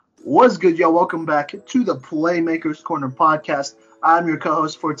What's good, y'all? Welcome back to the Playmakers Corner podcast. I'm your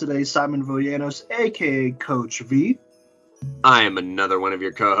co-host for today, Simon Villanos, a.k.a. Coach V. I am another one of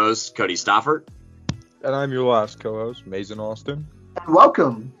your co-hosts, Cody Stoffert. And I'm your last co-host, Mason Austin. And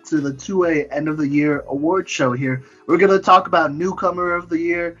welcome to the 2A End of the Year award show here. We're going to talk about Newcomer of the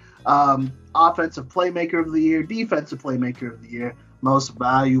Year, Offensive Playmaker of the Year, Defensive Playmaker of the Year, Most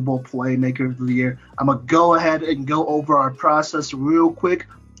Valuable Playmaker of the Year. I'm going to go ahead and go over our process real quick,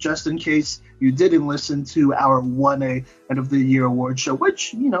 just in case you didn't listen to our 1A End of the Year award show,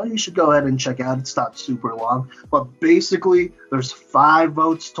 which, you should go ahead and check out. It's not super long. But basically, there's 5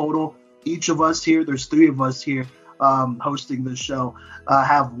 votes total. Each of us here, there's 3 of us here hosting the show,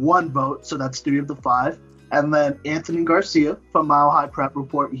 have 1 vote, so that's 3 of the 5. And then Anthony Garcia from Mile High Prep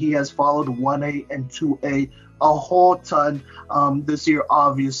Report, he has followed 1A and 2A a whole ton this year,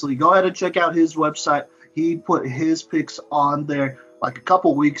 obviously. Go ahead and check out his website. He put his picks on there like a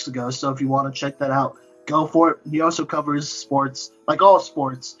couple weeks ago, so if you want to check that out, go for it. He also covers sports, like all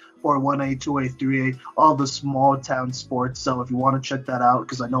sports, for 1A, 2A, 3A, all the small town sports. So if you want to check that out,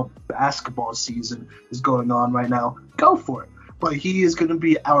 because I know basketball season is going on right now, go for it. But he is going to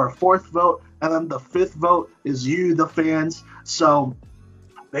be our 4th vote, and then the 5th vote is you, the fans. So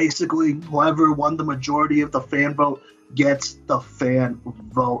basically, whoever won the majority of the fan vote gets the fan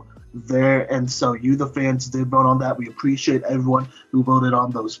vote there. And so you, the fans, did vote on that. We appreciate everyone who voted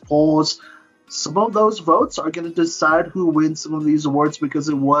on those polls. Some of those votes are going to decide who wins some of these awards because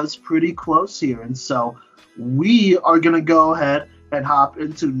it was pretty close here. And so we are going to go ahead and hop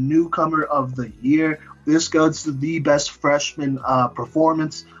into Newcomer of the Year. This goes to the best freshman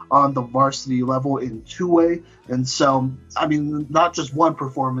performance on the varsity level in 2A. And so, not just one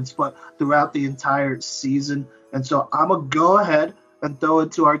performance, but throughout the entire season. And so I'm going to go ahead and throw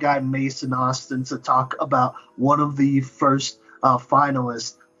it to our guy Mason Austin to talk about one of the first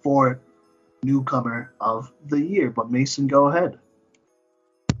finalists for Newcomer of the Year. But Mason, go ahead.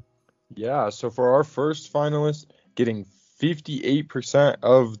 Yeah, so for our first finalist, getting 58%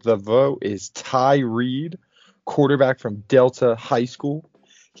 of the vote is Ty Reed, quarterback from Delta High School.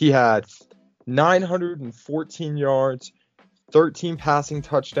 He had 914 yards, 13 passing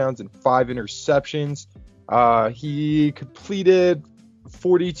touchdowns, and 5 interceptions. He completed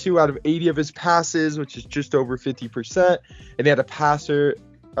 42 out of 80 of his passes, which is just over 50%, and he had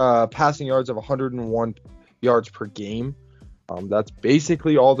a passing yards of 101 yards per game. That's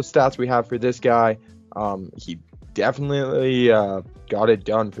basically all the stats we have for this guy. He definitely got it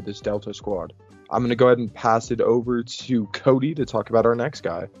done for this Delta squad. I'm going to go ahead and pass it over to Cody to talk about our next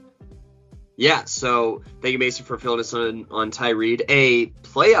guy. Yeah, so thank you, Mason, for filling us on Ty Reed, a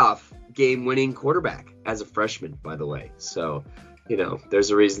playoff game-winning quarterback as a freshman, by the way. So,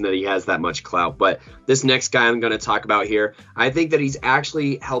 there's a reason that he has that much clout. But this next guy I'm going to talk about here, I think that he's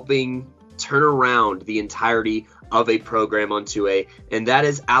actually helping turn around the entirety of a program on 2A, and that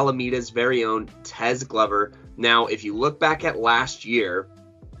is Alameda's very own Tez Glover. Now, if you look back at last year,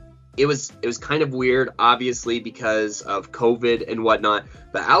 it was kind of weird, obviously, because of COVID and whatnot,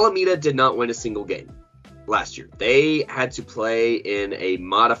 but Alameda did not win a single game last year. They had to play in a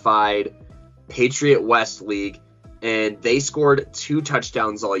modified Patriot West League, and they scored 2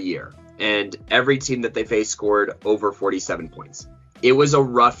 touchdowns all year, and every team that they faced scored over 47 points. It was a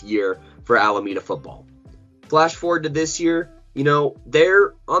rough year for Alameda football. Flash forward to this year,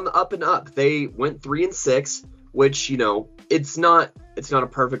 they're on the up and up. They went 3-6, which, it's not a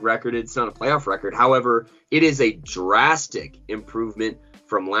perfect record. It's not a playoff record. However, it is a drastic improvement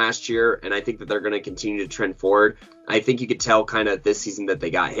from last year, and I think that they're going to continue to trend forward. I think you could tell kind of this season that they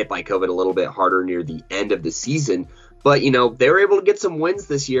got hit by COVID a little bit harder near the end of the season. But, they were able to get some wins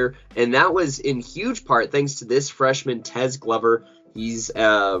this year, and that was in huge part thanks to this freshman, Tez Glover. He's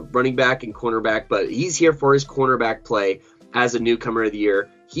running back and cornerback, but he's here for his cornerback play as a Newcomer of the Year.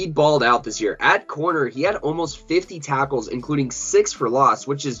 He balled out this year. At corner, he had almost 50 tackles, including 6 for loss,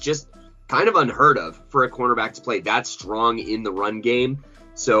 which is just kind of unheard of for a cornerback to play that strong in the run game.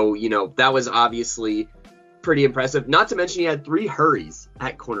 So, that was obviously pretty impressive. Not to mention he had 3 hurries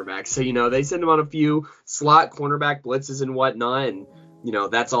at cornerback. So, they send him on a few slot cornerback blitzes and whatnot. And,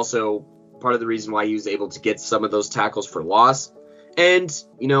 that's also part of the reason why he was able to get some of those tackles for loss. And,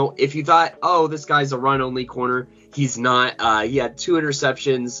 if you thought, oh, this guy's a run-only corner, he's not. He had 2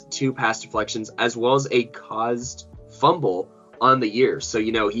 interceptions, 2 pass deflections, as well as a caused fumble on the year. So,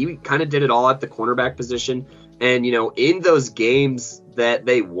 he kind of did it all at the cornerback position. And, in those games that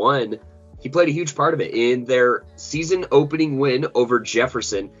they won, he played a huge part of it. In their season opening win over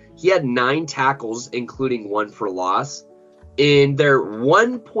Jefferson, he had 9 tackles, including 1 for loss. In their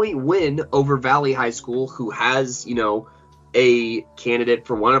 1-point win over Valley High School, who has, a candidate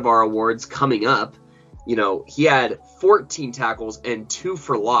for one of our awards coming up. He had 14 tackles and 2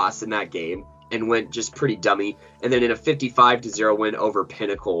 for loss in that game and went just pretty dummy. And then in a 55-0 win over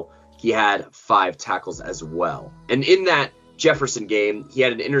Pinnacle, he had 5 tackles as well. And in that Jefferson game, he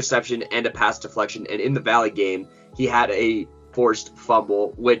had an interception and a pass deflection. And in the Valley game, he had a forced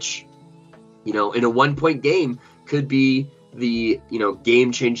fumble, which, in a 1-point game could be the,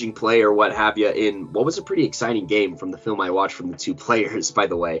 game-changing play or what have you in what was a pretty exciting game from the film I watched from the 2 players, by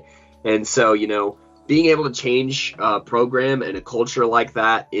the way. And so, being able to change a program and a culture like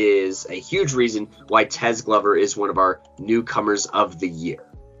that is a huge reason why Tez Glover is one of our newcomers of the year.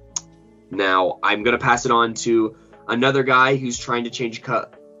 Now, I'm going to pass it on to another guy who's trying to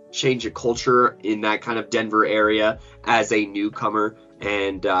change a culture in that kind of Denver area as a newcomer.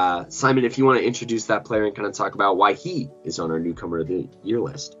 And Simon, if you want to introduce that player and kind of talk about why he is on our newcomer of the year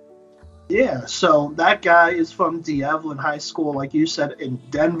list. Yeah, so that guy is from D'Evelyn High School, like you said, in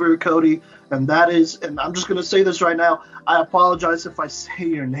Denver, Cody. And I'm just going to say this right now. I apologize if I say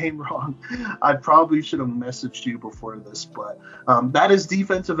your name wrong. I probably should have messaged you before this, but that is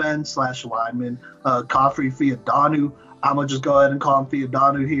defensive end / lineman, Khafre Fiadanu. I'm going to just go ahead and call him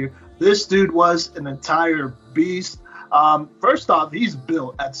Fiadanu here. This dude was an entire beast. First off, he's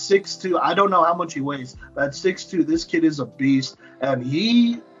built at 6'2". I don't know how much he weighs, but at 6'2", this kid is a beast. And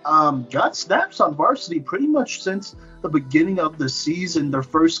he got snaps on varsity pretty much since the beginning of the season. Their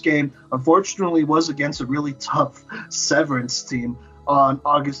first game, unfortunately, was against a really tough Severance team on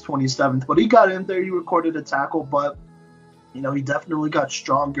August 27th. But he got in there, he recorded a tackle, but he definitely got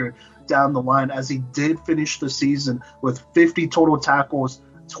stronger down the line as he did finish the season with 50 total tackles,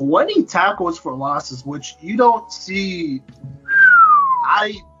 20 tackles for losses, which you don't see.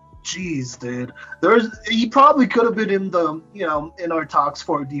 Jeez, dude. He probably could have been in the, in our talks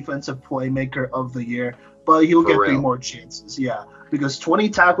for defensive playmaker of the year, but he'll get 3 more chances. Yeah, because 20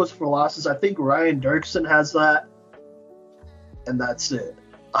 tackles for losses. I think Ryan Dirksen has that, and that's it.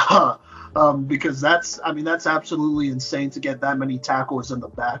 Because that's absolutely insane to get that many tackles in the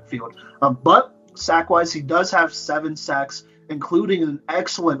backfield. But sack-wise, he does have 7 sacks, including an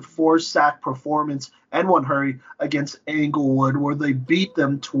excellent 4-sack performance and 1 hurry against Englewood, where they beat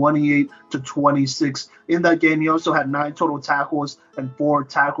them 28-26. In that game, he also had 9 total tackles and 4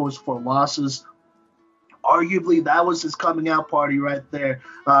 tackles for losses. Arguably, that was his coming out party right there.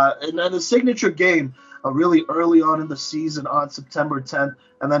 And then the signature game, really early on in the season on September 10th.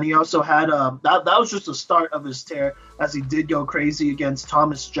 And then he also had that was just the start of his tear, as he did go crazy against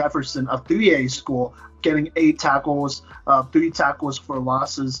Thomas Jefferson, a 3A school, getting 8 tackles, 3 tackles for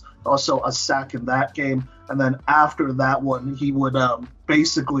losses, also a sack in that game. And then after that one, he would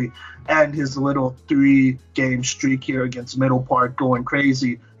basically end his little 3-game streak here against Middle Park, going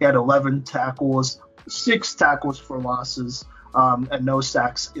crazy. He had 11 tackles, 6 tackles for losses, and no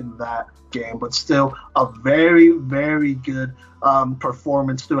sacks in that game, but still a very, very good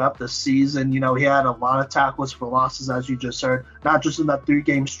performance throughout the season. He had a lot of tackles for losses, as you just heard, not just in that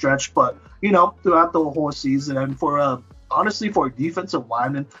 3-game stretch, but throughout the whole season. And honestly, for a defensive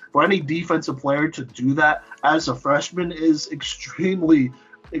lineman, for any defensive player to do that as a freshman is extremely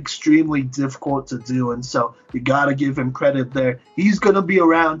difficult to do. And so you got to give him credit there. He's going to be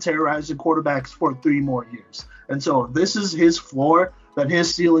around terrorizing quarterbacks for 3 more years. And so if this is his floor, then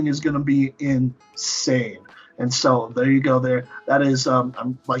his ceiling is going to be insane. And so there you go there. That is,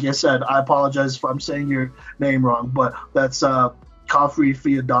 like I said, I apologize if I'm saying your name wrong, but that's Khafre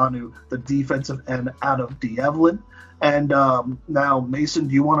Fiadanu, the defensive end out of D'Evelyn. And now, Mason,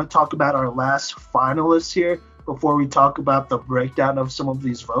 do you want to talk about our last finalists here before we talk about the breakdown of some of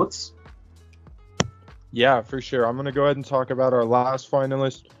these votes? Yeah, for sure. I'm going to go ahead and talk about our last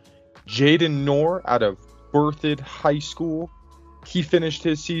finalist, Jaden Noor out of Berthoud High School. He finished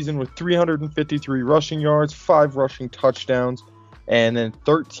his season with 353 rushing yards, 5 rushing touchdowns, and then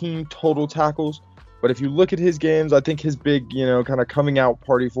 13 total tackles. But if you look at his games, I think his big, kind of coming out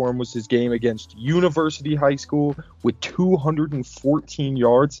party for him was his game against University High School with 214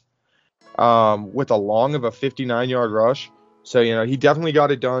 yards, with a long of a 59-yard rush. So, he definitely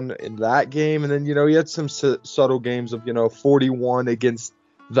got it done in that game. And then, he had some subtle games of, 41 against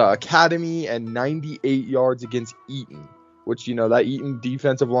the Academy and 98 yards against Eaton, which, that Eaton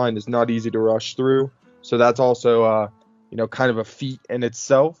defensive line is not easy to rush through. So that's also, kind of a feat in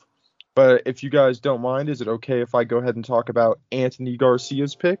itself. But if you guys don't mind, is it okay if I go ahead and talk about Anthony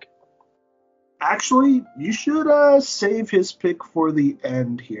Garcia's pick? Actually, you should save his pick for the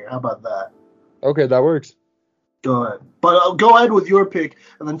end here. How about that? Okay, that works. Go ahead. But go ahead with your pick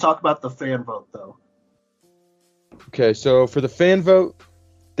and then talk about the fan vote, though. Okay, so for the fan vote,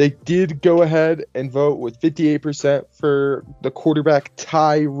 They did go ahead and vote with 58% for the quarterback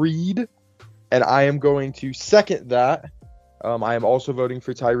Ty Reed, and I am going to second that. I am also voting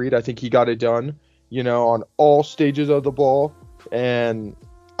for Ty Reed. I think he got it done, on all stages of the ball, and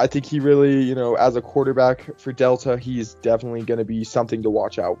I think he really, as a quarterback for Delta, he's definitely going to be something to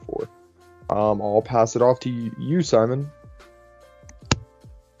watch out for. I'll pass it off to you, Simon.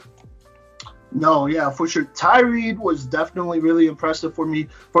 No, yeah, for sure. Ty Reed was definitely really impressive for me.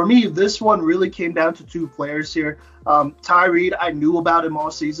 For me, this one really came down to two players here. Ty Reed, I knew about him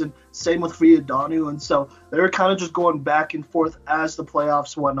all season. Same with Fiadanu, and so they were kind of just going back and forth as the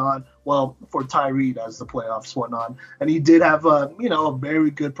playoffs went on. Well, for Ty Reed as the playoffs went on, and he did have a very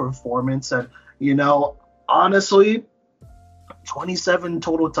good performance. And honestly, 27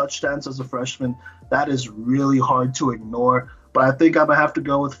 total touchdowns as a freshman. That is really hard to ignore. But I think I'm going to have to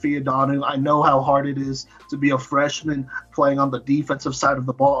go with Fiadanu. I know how hard it is to be a freshman playing on the defensive side of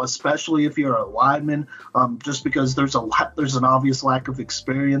the ball, especially if you're a lineman, just because there's an obvious lack of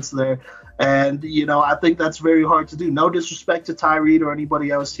experience there. And, I think that's very hard to do. No disrespect to Ty Reed or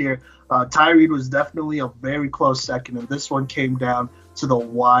anybody else here. Ty Reed was definitely a very close second, and this one came down to the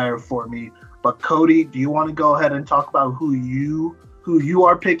wire for me. But, Cody, do you want to go ahead and talk about who you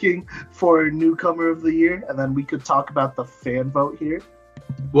are picking for newcomer of the year, and then we could talk about the fan vote here?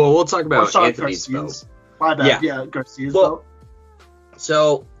 Well, we'll talk about Anthony's vote. My bad. Yeah, Garcia's vote.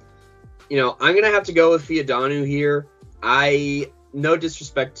 So, I'm going to have to go with Fiadanu here. No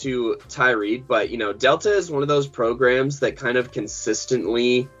disrespect to Ty Reed, but, Delta is one of those programs that kind of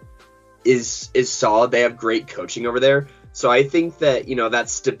consistently is solid. They have great coaching over there. So I think that, that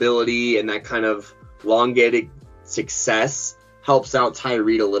stability and that kind of elongated success helps out Ty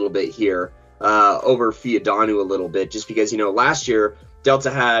Reed a little bit here over Fiadanu a little bit, just because, last year Delta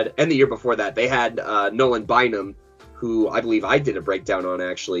had, and the year before that, they had Nolan Bynum, who I believe I did a breakdown on,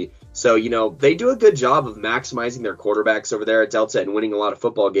 actually. So, they do a good job of maximizing their quarterbacks over there at Delta and winning a lot of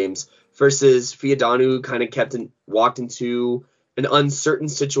football games, versus Fiadanu kind of walked into an uncertain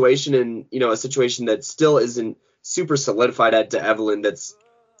situation, and, a situation that still isn't super solidified at DeEvelyn.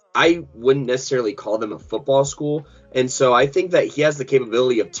 I wouldn't necessarily call them a football school. And so I think that he has the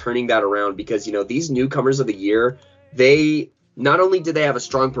capability of turning that around, because, these newcomers of the year, they not only did they have a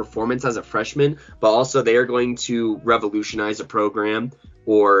strong performance as a freshman, but also they are going to revolutionize a program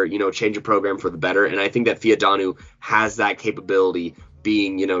or, change a program for the better. And I think that Fiadanu has that capability,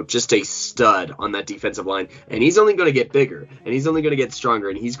 being, just a stud on that defensive line. And he's only going to get bigger, and he's only going to get stronger,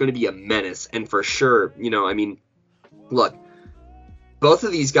 and he's going to be a menace. And for sure, look, both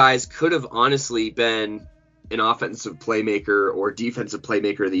of these guys could have honestly been an offensive playmaker or defensive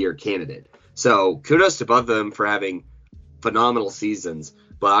playmaker of the year candidate. So kudos to both of them for having phenomenal seasons.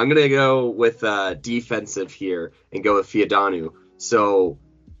 But I'm going to go with defensive here and go with Fiadanu. So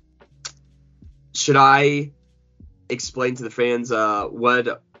should I explain to the fans what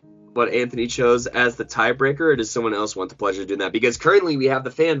Anthony chose as the tiebreaker, or does someone else want the pleasure of doing that? Because currently we have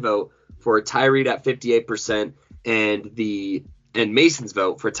the fan vote for Ty Reed at 58% and Mason's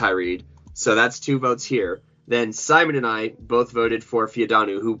vote for Ty Reed. So that's 2 votes here. Then Simon and I both voted for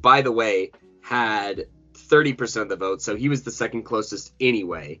Fiadanu, who, by the way, had 30% of the vote, so he was the second closest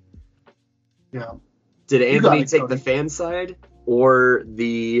anyway. Yeah. Did Anthony take the fan side or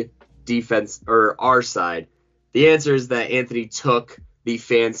the defense, or our side? The answer is that Anthony took the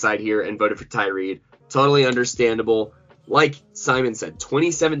fan side here and voted for Ty Reed. Totally understandable. Like Simon said,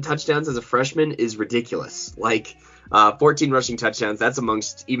 27 touchdowns as a freshman is ridiculous. 14 rushing touchdowns, that's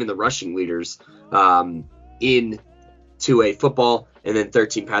amongst even the rushing leaders in 2A football, and then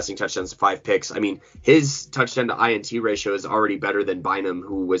 13 passing touchdowns, 5 picks. I mean, his touchdown to INT ratio is already better than Bynum,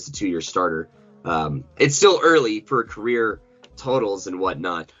 who was the 2-year starter. It's still early for career totals and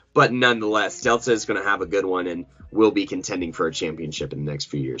whatnot, but nonetheless, Delta is going to have a good one and will be contending for a championship in the next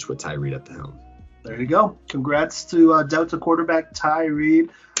few years with Ty Reed at the helm. There you go. Congrats to Delta quarterback Ty Reed.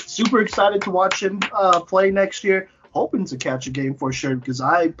 Super excited to watch him play next year. Hoping to catch a game for sure, because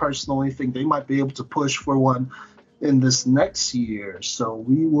I personally think they might be able to push for one in this next year. So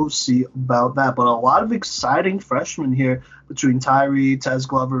we will see about that. But a lot of exciting freshmen here between Ty Reed, Tez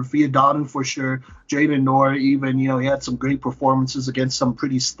Glover, Fiadanu for sure, Jaden Nora even, he had some great performances against some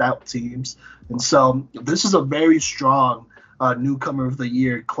pretty stout teams. And so this is a very strong newcomer of the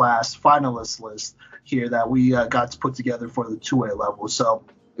year class finalist list here that we got to put together for the 2A level. So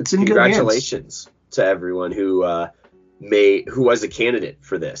it's in good hands. Congratulations to everyone who was a candidate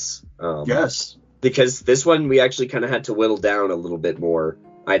for this. Yes. Because this one we actually kind of had to whittle down a little bit more,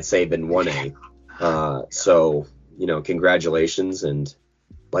 I'd say, than 1A. So, congratulations. And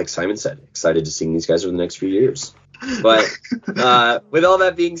like Simon said, excited to see these guys over the next few years. But with all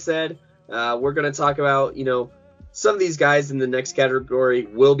that being said, we're going to talk about, some of these guys in the next category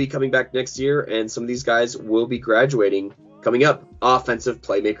will be coming back next year, and some of these guys will be graduating coming up. Offensive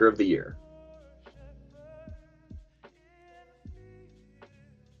Playmaker of the Year.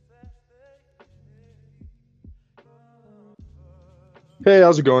 Hey,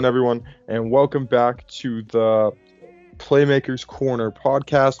 how's it going, everyone? And welcome back to the Playmakers Corner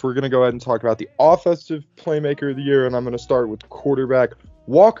podcast. We're going to go ahead and talk about the Offensive Playmaker of the Year, and I'm going to start with quarterback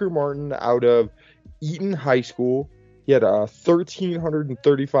Walker Martin out of Eaton High School. He had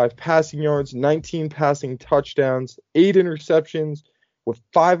 1,335 passing yards, 19 passing touchdowns, 8 interceptions, with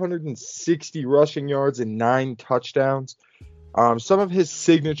 560 rushing yards and 9 touchdowns. Some of his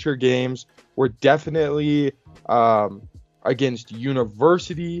signature games were definitely against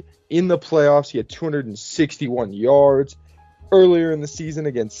University in the playoffs. He had 261 yards. Earlier in the season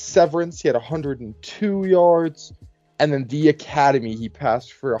against Severance, he had 102 yards. And then the Academy, he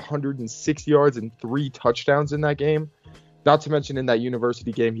passed for 106 yards and 3 touchdowns in that game. Not to mention in that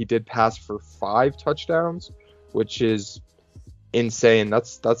University game, he did pass for 5 touchdowns, which is insane.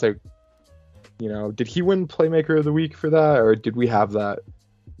 That's a, did he win Playmaker of the Week for that, or did we have that?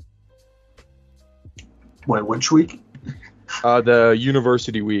 Wait, which week? The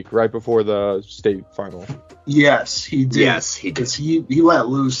University week, right before the state final. Yes, he did. Yes, he did. Because he let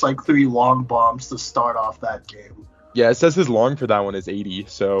loose like 3 long bombs to start off that game. Yeah, it says his long for that one is 80,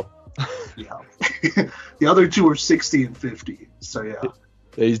 so. Yeah. The other 2 are 60 and 50, so yeah.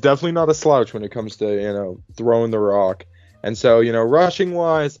 He's definitely not a slouch when it comes to, throwing the rock. And so,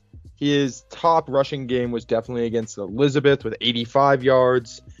 rushing-wise, his top rushing game was definitely against Elizabeth with 85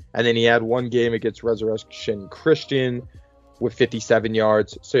 yards. And then he had one game against Resurrection Christian with 57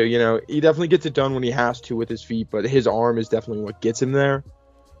 yards. So, he definitely gets it done when he has to with his feet, but his arm is definitely what gets him there.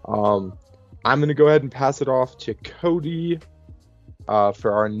 I'm going to go ahead and pass it off to Cody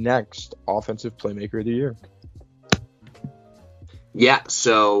for our next Offensive Playmaker of the Year. Yeah,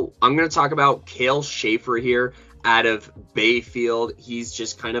 so I'm going to talk about Kale Schaefer here out of Bayfield. He's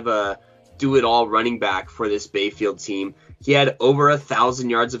just kind of a do-it-all running back for this Bayfield team. He had over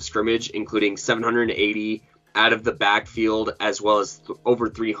 1,000 yards of scrimmage, including 780 out of the backfield, as well as over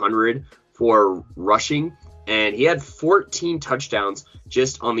 300 for rushing. And he had 14 touchdowns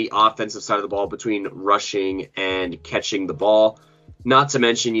just on the offensive side of the ball between rushing and catching the ball. Not to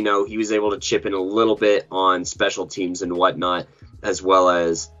mention, he was able to chip in a little bit on special teams and whatnot, as well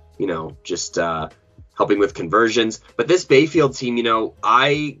as, just helping with conversions. But this Bayfield team,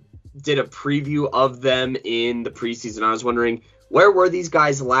 I did a preview of them in the preseason. I was wondering, where were these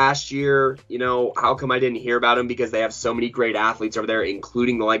guys last year? How come I didn't hear about them? Because they have so many great athletes over there,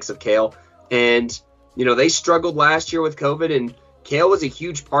 including the likes of Kale. And, they struggled last year with COVID, and Kale was a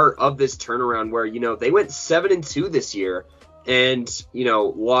huge part of this turnaround where, they went 7-2 this year and,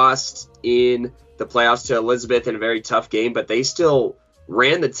 lost in the playoffs to Elizabeth in a very tough game, but they still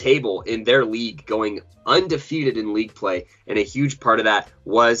ran the table in their league, going undefeated in league play. And a huge part of that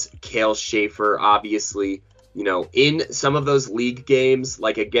was Kale Schaefer, obviously. In some of those league games,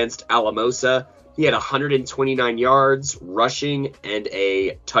 like against Alamosa, he had 129 yards rushing and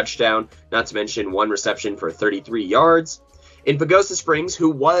a touchdown, not to mention 1 reception for 33 yards. In Pagosa Springs,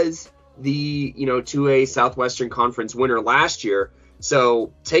 who was the, 2A Southwestern Conference winner last year,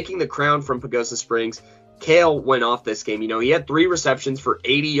 so taking the crown from Pagosa Springs, Kale went off this game. He had 3 receptions for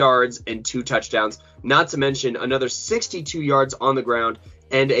 80 yards and 2 touchdowns, not to mention another 62 yards on the ground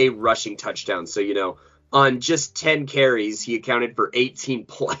and a rushing touchdown. So, on just 10 carries, he accounted for 18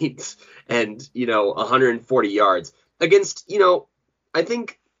 points and, 140 yards against, I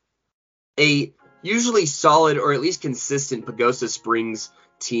think a usually solid or at least consistent Pagosa Springs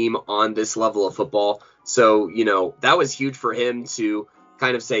team on this level of football. So, that was huge for him to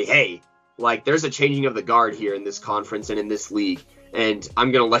kind of say, hey, like, there's a changing of the guard here in this conference and in this league, and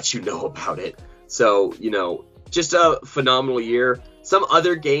I'm going to let you know about it. So, just a phenomenal year. Some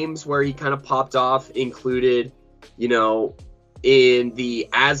other games where he kind of popped off included, in the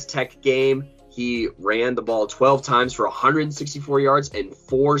Aztec game, he ran the ball 12 times for 164 yards and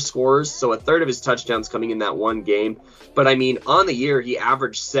 4 scores. So a third of his touchdowns coming in that one game. But on the year, he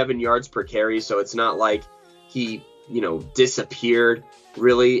averaged 7 yards per carry. So it's not like he, disappeared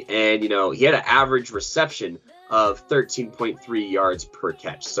really. And, he had an average reception of 13.3 yards per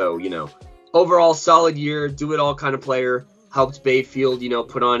catch. So, overall solid year, do it all kind of player. Helped Bayfield,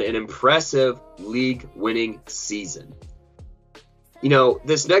 put on an impressive league-winning season.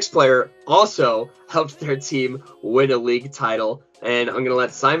 This next player also helped their team win a league title, and I'm going to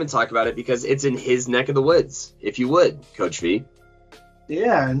let Simon talk about it because it's in his neck of the woods, if you would, Coach V.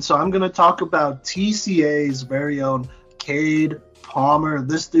 Yeah, and so I'm going to talk about TCA's very own Cade Palmer.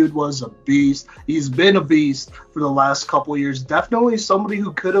 This dude was a beast. He's been a beast for the last couple of years. Definitely somebody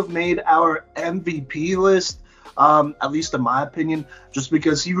who could have made our MVP list, at least in my opinion, just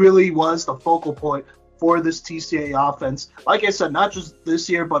because he really was the focal point for this TCA offense. Like I said, not just this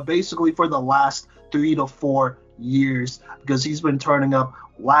year, but basically for the last 3 to 4 years, because he's been turning up.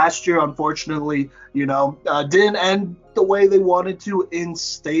 Last year, unfortunately, didn't end the way they wanted to in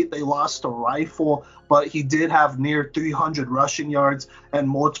state. They lost a rifle, but he did have near 300 rushing yards and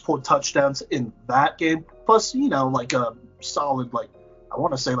multiple touchdowns in that game. Plus, like a solid, I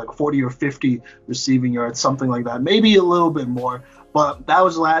want to say 40 or 50 receiving yards, something like that. Maybe a little bit more. But that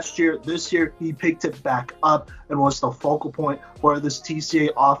was last year. This year, he picked it back up and was the focal point for this TCA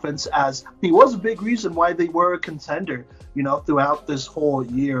offense, as he was a big reason why they were a contender, throughout this whole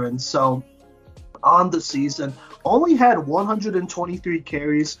year. And so on the season, only had 123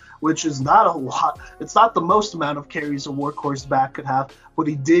 carries, which is not a lot. It's not the most amount of carries a workhorse back could have, but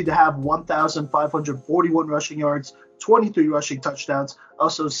he did have 1,541 rushing yards, 23 rushing touchdowns,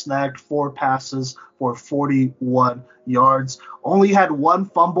 also snagged 4 passes for 41 yards. Only had 1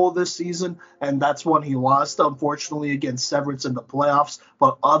 fumble this season, and that's one he lost, unfortunately, against Severance in the playoffs.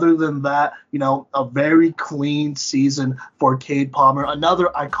 But other than that, a very clean season for Cade Palmer.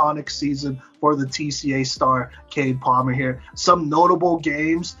 Another iconic season for the TCA star, Cade Palmer here. Some notable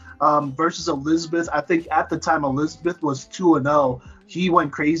games versus Elizabeth. I think at the time Elizabeth was 2-0. He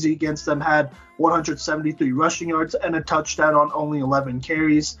went crazy against them, had 173 rushing yards and a touchdown on only 11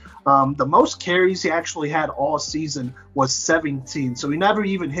 carries. The most carries he actually had all season was 17. So he never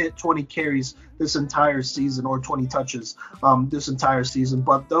even hit 20 carries this entire season, or 20 touches this entire season.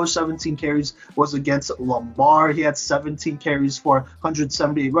 But those 17 carries was against Lamar. He had 17 carries for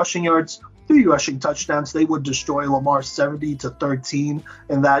 178 rushing yards, 3 rushing touchdowns. They would destroy Lamar 70-13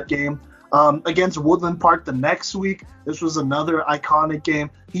 in that game. Against Woodland Park the next week, this was another iconic game.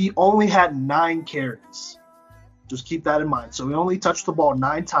 He only had 9 carries. Just keep that in mind. So he only touched the ball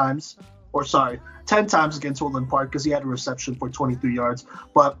 10 times against Woodland Park, because he had a reception for 23 yards.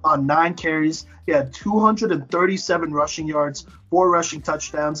 But on 9 carries, he had 237 rushing yards, 4 rushing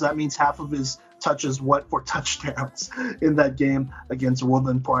touchdowns. That means half of his touches went for touchdowns in that game against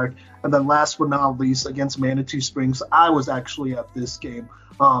Woodland Park. And then last but not least, against Manitou Springs, I was actually at this game.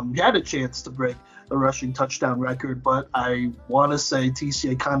 He had a chance to break the rushing touchdown record, but I want to say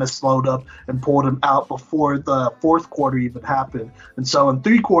TCA kind of slowed up and pulled him out before the fourth quarter even happened. And so in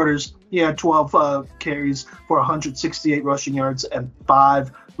 3 quarters, he had 12 carries for 168 rushing yards and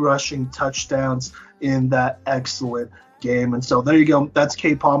 5 rushing touchdowns in that excellent game. And so there you go. That's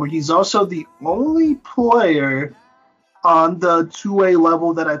Cade Palmer. He's also the only player on the 2A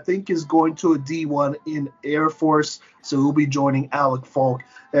level that I think is going to a D1 in Air Force. So he'll be joining Alec Falk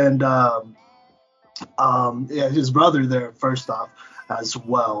and his brother there, first off, as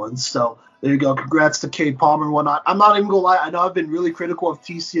well. And so there you go. Congrats to Cade Palmer and whatnot. I'm not even going to lie. I know I've been really critical of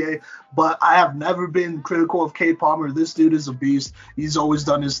TCA, but I have never been critical of Cade Palmer. This dude is a beast. He's always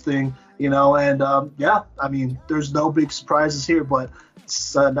done his thing, and there's no big surprises here, but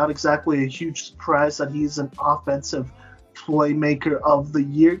it's not exactly a huge surprise that he's an offensive playmaker of the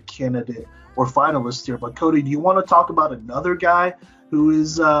year candidate or finalist here. But Cody, do you want to talk about another guy who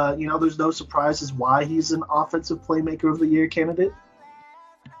is, there's no surprises why he's an offensive playmaker of the year candidate?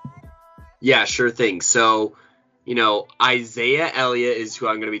 Yeah, sure thing. So, Isaiah Elliott is who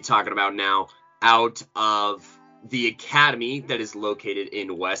I'm going to be talking about now, out of the academy that is located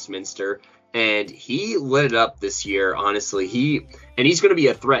in Westminster. And he lit it up this year, honestly. He's going to be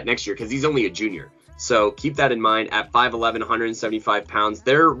a threat next year because he's only a junior. So keep that in mind. At 5'11", 175 pounds,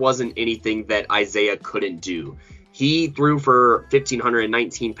 there wasn't anything that Isaiah couldn't do. He threw for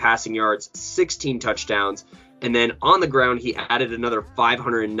 1,519 passing yards, 16 touchdowns, and then on the ground, he added another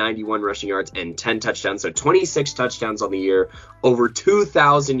 591 rushing yards and 10 touchdowns. So 26 touchdowns on the year, over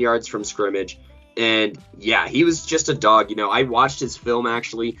 2,000 yards from scrimmage. And yeah, he was just a dog. I watched his film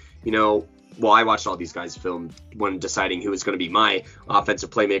actually, I watched all these guys' film when deciding who was going to be my offensive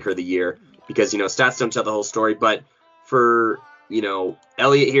playmaker of the year, because, stats don't tell the whole story. But for,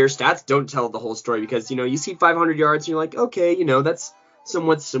 Elliott here, stats don't tell the whole story, because, you see 500 yards and you're like, okay, that's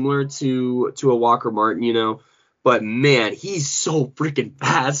somewhat similar to a Walker Martin, But man, he's so freaking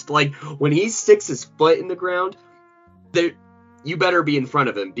fast. Like when he sticks his foot in the ground, you better be in front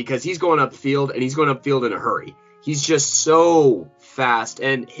of him, because he's going upfield, and he's going upfield in a hurry. He's just so fast,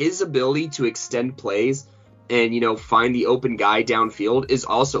 and his ability to extend plays and, find the open guy downfield is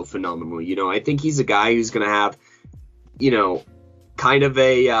also phenomenal. I think he's a guy who's going to have, kind of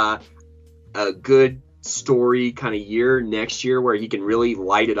a good story kind of year next year where he can really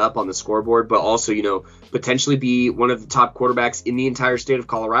light it up on the scoreboard, but also, potentially be one of the top quarterbacks in the entire state of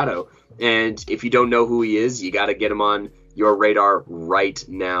Colorado. And if you don't know who he is, you got to get him on your radar right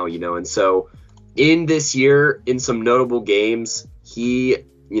now, And so in this year, in some notable games, he,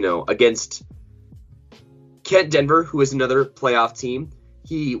 against Kent Denver, who is another playoff team,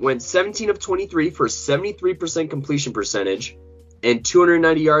 he went 17 of 23 for 73% completion percentage and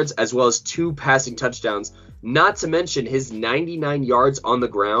 290 yards, as well as 2 passing touchdowns, not to mention his 99 yards on the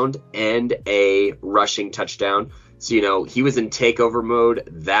ground and a rushing touchdown. So, he was in takeover mode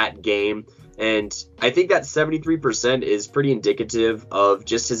that game. And I think that 73% is pretty indicative of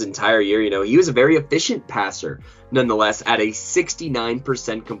just his entire year. He was a very efficient passer, nonetheless, at a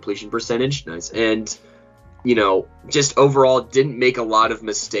 69% completion percentage. Nice. And, just overall didn't make a lot of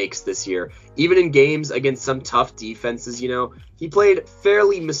mistakes this year. Even in games against some tough defenses, he played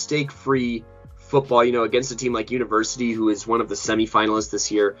fairly mistake-free football, against a team like University, who is one of the semifinalists this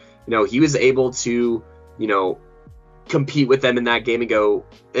year. He was able to, compete with them in that game and go.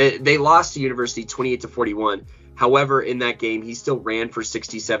 They lost to University 28-41. However, in that game, he still ran for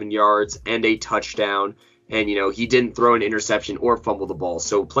 67 yards and a touchdown. And, he didn't throw an interception or fumble the ball.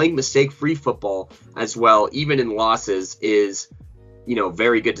 So playing mistake-free football as well, even in losses, is,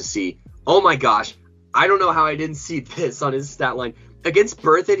 very good to see. Oh, my gosh. I don't know how I didn't see this on his stat line. Against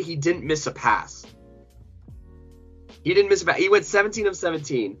Berthoud, he didn't miss a pass. He went 17 of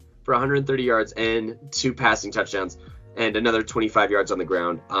 17 for 130 yards and 2 passing touchdowns and another 25 yards on the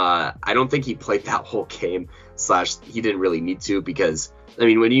ground. I don't think he played that whole game / he didn't really need to, because,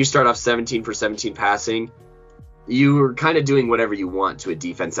 when you start off 17 for 17 passing, you're kind of doing whatever you want to a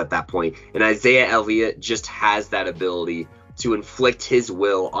defense at that point. And Isaiah Elliott just has that ability to inflict his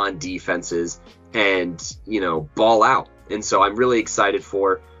will on defenses and, ball out. And so I'm really excited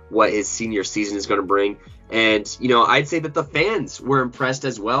for what his senior season is going to bring. And, I'd say that the fans were impressed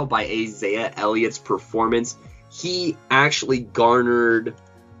as well by Isaiah Elliott's performance. He actually garnered,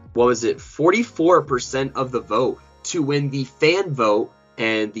 44% of the vote to win the fan vote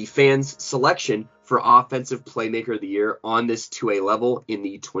and the fans' selection for Offensive Playmaker of the Year on this 2A level in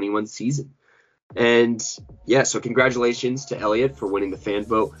the 21 season. And, so congratulations to Elliott for winning the fan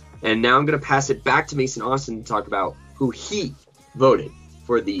vote. And now I'm going to pass it back to Mason Austin to talk about who he voted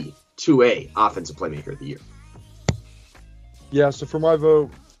for the 2A Offensive Playmaker of the Year. Yeah, so for my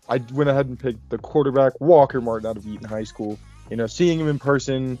vote, I went ahead and picked the quarterback, Walker Martin, out of Eaton High School. Seeing him in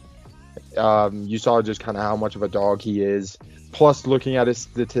person, you saw just kind of how much of a dog he is. Plus, looking at his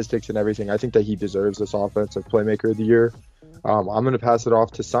statistics and everything, I think that he deserves this Offensive Playmaker of the Year. I'm going to pass it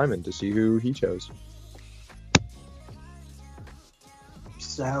off to Simon to see who he chose.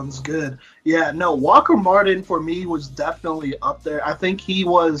 Sounds good. Yeah, no, Walker Martin for me was definitely up there. I think he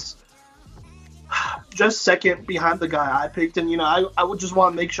was just second behind the guy I picked. And, I would just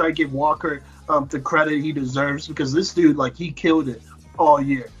want to make sure I give Walker the credit he deserves, because this dude, he killed it all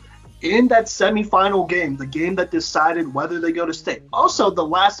year. In that semifinal game, the game that decided whether they go to state, also the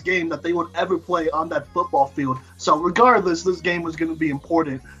last game that they would ever play on that football field. So regardless, this game was going to be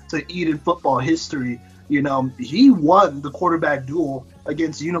important to Eden football history. He won the quarterback duel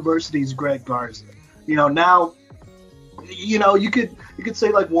against University's Greg Garza. Now, you could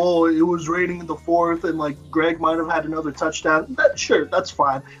say well, it was raining in the fourth and Greg might have had another touchdown. Sure, that's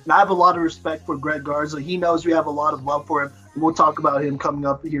fine. And I have a lot of respect for Greg Garza. He knows we have a lot of love for him. We'll talk about him coming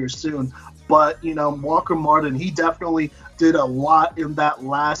up here soon. But, Walker Martin, he definitely did a lot in that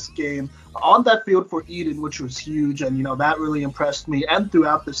last game on that field for Eden, which was huge. And, that really impressed me. And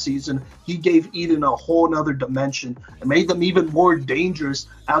throughout the season, he gave Eden a whole nother dimension and made them even more dangerous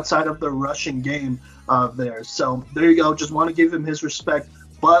outside of the rushing game there. So there you go. Just want to give him his respect.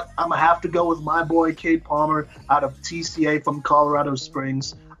 But I'm going to have to go with my boy, Cade Palmer, out of TCA from Colorado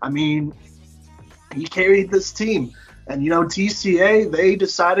Springs. He carried this team. And, TCA, they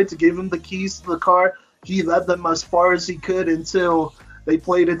decided to give him the keys to the car. He led them as far as he could until they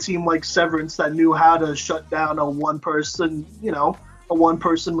played a team like Severance that knew how to shut down a one-person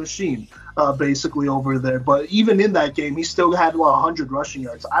machine, basically over there. But even in that game, he still had 100 rushing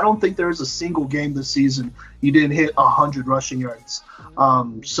yards. I don't think there was a single game this season he didn't hit 100 rushing yards.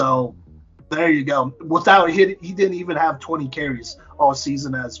 So there you go. He didn't even have 20 carries all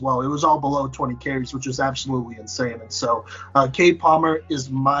season as well. It was all below 20 carries, which is absolutely insane. And so Cade Palmer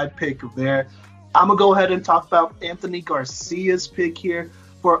is my pick there. I'm going to go ahead and talk about Anthony Garcia's pick here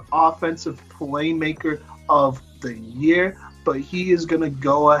for Offensive Playmaker of the Year. but he is going to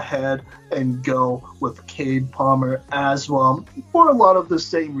go ahead and go with Cade Palmer as well for a lot of the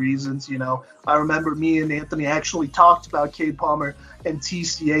same reasons. I remember me and Anthony actually talked about Cade Palmer and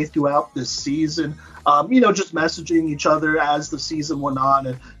TCA throughout this season, just messaging each other as the season went on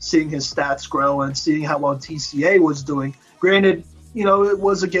and seeing his stats grow and seeing how well TCA was doing. Granted, it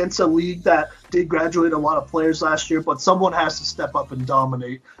was against a league that did graduate a lot of players last year, but someone has to step up and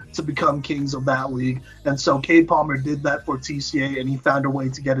dominate to become kings of that league. And so Cade Palmer did that for TCA, and he found a way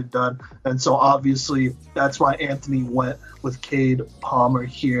to get it done. And so obviously that's why Anthony went with Cade Palmer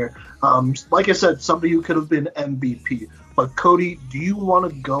here. Like I said, somebody who could have been MVP. But Cody, do you want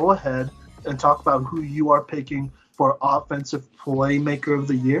to go ahead and talk about who you are picking for Offensive Playmaker of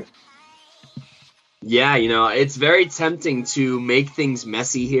the Year? Yeah, it's very tempting to make things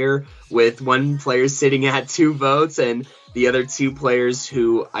messy here with one player sitting at 2 votes and the other 2 players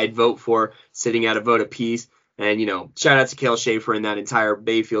who I'd vote for sitting at a vote apiece. And, shout out to Cale Schaefer and that entire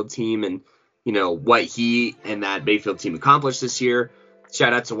Bayfield team and, what he and that Bayfield team accomplished this year.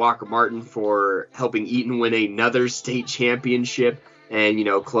 Shout out to Walker Martin for helping Eaton win another state championship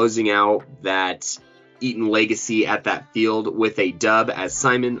and, closing out that Eaton legacy at that field with a dub, as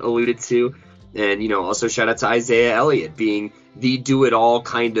Simon alluded to. And, also shout out to Isaiah Elliott being the do-it-all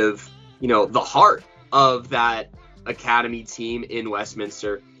kind of, the heart of that academy team in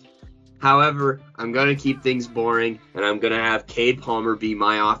Westminster. However, I'm going to keep things boring, and I'm going to have Cade Palmer be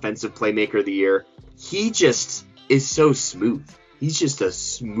my Offensive Playmaker of the Year. He just is so smooth. He's just a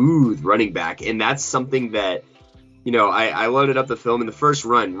smooth running back, and that's something that, I loaded up the film in the first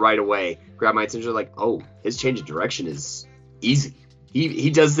run right away, grabbed my attention, like, oh, his change of direction is easy. He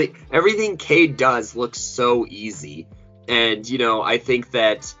does everything Cade does looks so easy. And, I think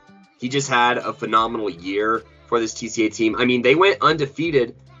that he just had a phenomenal year for this TCA team. I mean, they went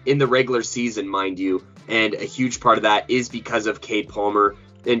undefeated in the regular season, mind you. And a huge part of that is because of Cade Palmer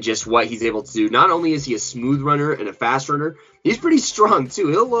and just what he's able to do. Not only is he a smooth runner and a fast runner, he's pretty strong too.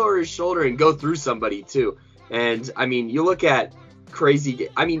 He'll lower his shoulder and go through somebody too. And, I mean, you look at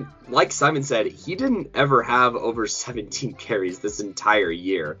like Simon said, he didn't ever have over 17 carries this entire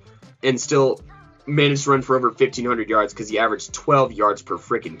year and still managed to run for over 1,500 yards because he averaged 12 yards per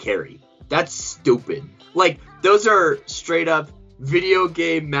freaking carry. That's stupid. Like, those are straight up video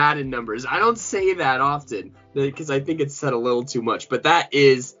game Madden numbers. I don't say that often because I think it's said a little too much, but that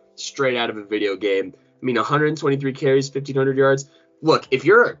is straight out of a video game. I mean, 123 carries, 1,500 yards. Look, if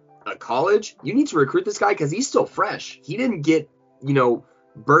you're a college, you need to recruit this guy because he's still fresh. He didn't get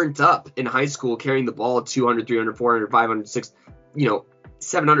burnt up in high school carrying the ball 200, 300, 400, 500, 600,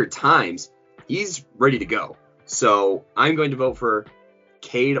 700 times. He's ready to go. So I'm going to vote for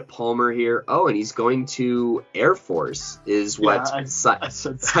Cade Palmer here. Oh, and he's going to Air Force is what I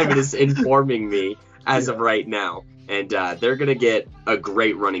said. Simon is informing me as of right now. And they're going to get a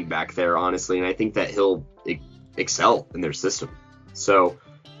great running back there, honestly. And I think that he'll excel in their system. So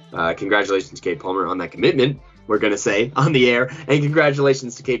congratulations to Cade Palmer on that commitment, we're going to say on the air. And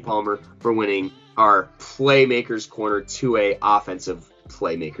congratulations to Cade Palmer for winning our Playmakers Corner 2A Offensive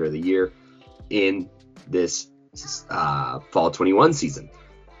Playmaker of the Year in this Fall 21 season.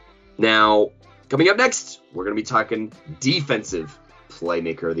 Now, coming up next, we're going to be talking Defensive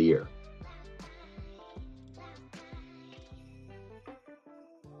Playmaker of the Year.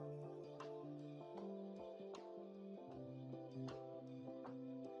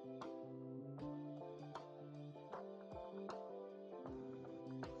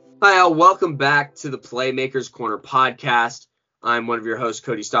 Hi, all. Welcome back to the Playmakers Corner podcast. I'm one of your hosts,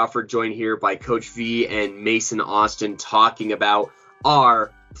 Cody Stauffer, joined here by Coach V and Mason Austin talking about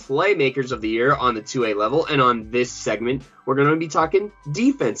our Playmakers of the Year on the 2A level. And on this segment, we're going to be talking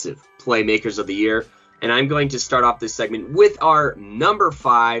Defensive Playmakers of the Year. And I'm going to start off this segment with our number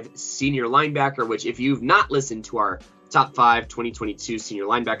 5 senior linebacker, which if you've not listened to our top 5 2022 senior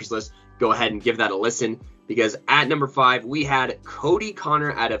linebackers list, go ahead and give that a listen. Because at number 5, we had Cody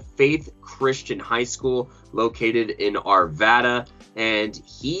Connor out of Faith Christian High School located in Arvada, and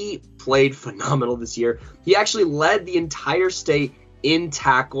he played phenomenal this year. He actually led the entire state in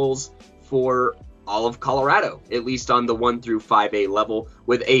tackles for all of Colorado, at least on the 1 through 5A level,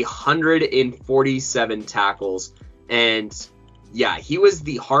 with 147 tackles. And yeah, he was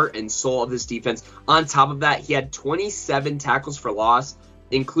the heart and soul of this defense. On top of that, he had 27 tackles for loss,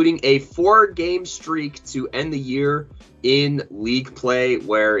 including a 4-game streak to end the year in league play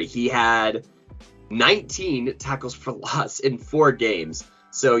where he had 19 tackles for loss in 4 games.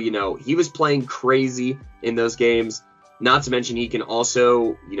 So, he was playing crazy in those games. Not to mention he can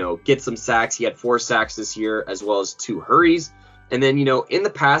also, get some sacks. He had 4 sacks this year as well as 2 hurries. And then, in the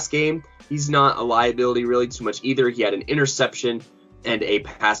pass game, he's not a liability really too much either. He had an interception and a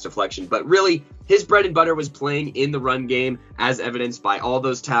pass deflection. But really, his bread and butter was playing in the run game, as evidenced by all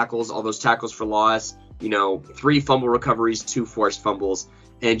those tackles for loss, 3 fumble recoveries, 2 forced fumbles,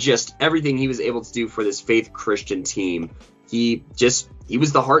 and just everything he was able to do for this Faith Christian team. He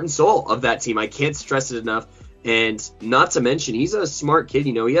was the heart and soul of that team. I can't stress it enough. And not to mention, he's a smart kid.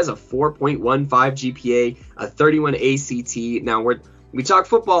 He has a 4.15 GPA, a 31 ACT. Now, we talk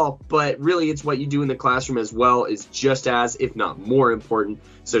football, but really it's what you do in the classroom as well is just as, if not more important.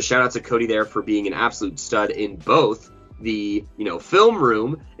 So shout out to Cody there for being an absolute stud in both the, film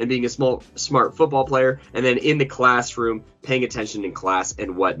room and being a smart football player, and then in the classroom, paying attention in class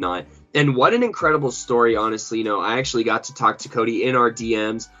and whatnot. And what an incredible story, honestly. I actually got to talk to Cody in our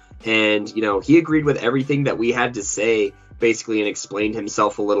DMs, and, he agreed with everything that we had to say, basically, and explained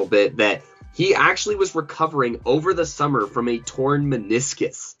himself a little bit, that he actually was recovering over the summer from a torn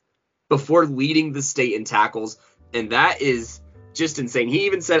meniscus before leading the state in tackles, and that is just insane. He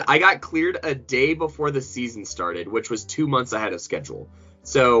even said, I got cleared a day before the season started, which was 2 months ahead of schedule.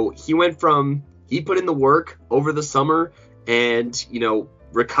 So he put in the work over the summer, and,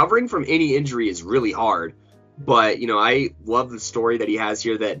 recovering from any injury is really hard. But, I love the story that he has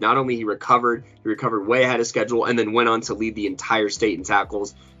here, that not only he recovered way ahead of schedule and then went on to lead the entire state in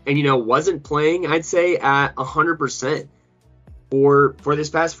tackles, and, wasn't playing, I'd say, at 100% for this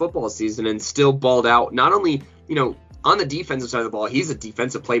past football season, and still balled out. Not only, on the defensive side of the ball, he's a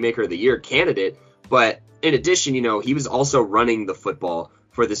defensive playmaker of the year candidate, but in addition, he was also running the football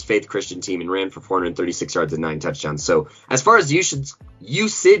for this Faith Christian team and ran for 436 yards and 9 touchdowns. So as far as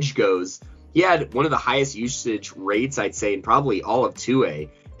usage goes, he had one of the highest usage rates, I'd say, in probably all of 2A,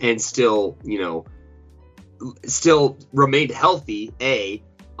 and still remained healthy, A,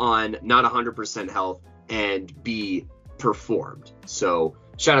 on not 100% health, and B, performed. So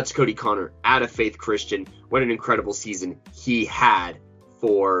shout out to Cody Connor out of Faith Christian. What an incredible season he had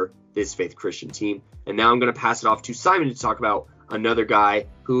for this Faith Christian team. And now I'm going to pass it off to Simon to talk about another guy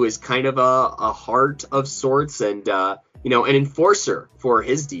who is kind of a heart of sorts and, an enforcer for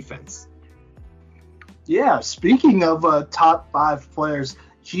his defense. Yeah, speaking of top 5 players,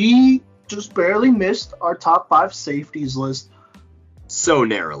 he just barely missed our top 5 safeties list. So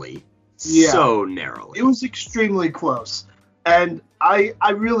narrowly. Yeah. So narrowly. It was extremely close. And I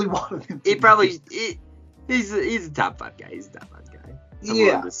really wanted him to he's a top 5 guy. He's a top 5 guy. I'm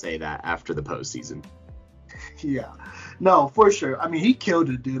willing to say that after the postseason. Yeah. No, for sure. I mean, he killed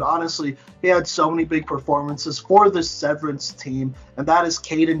it, dude. Honestly, he had so many big performances for the Severance team, and that is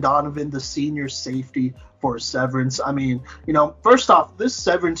Caden Donovan, the senior safety for Severance. I mean, first off, this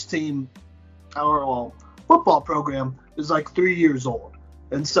Severance team, our football program, is like 3 years old.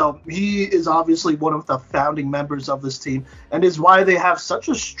 And so he is obviously one of the founding members of this team, and is why they have such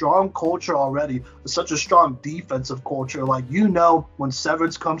a strong culture already, such a strong defensive culture. Like, when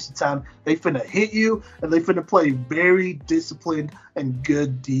Severance comes to town, they finna hit you, and they finna play very disciplined and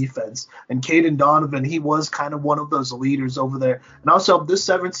good defense. And Caden Donovan, he was kind of one of those leaders over there. And also, this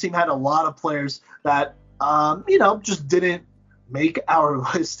Severance team had a lot of players that, just didn't make our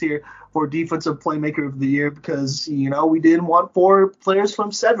list here for Defensive Playmaker of the Year because, we didn't want 4 players from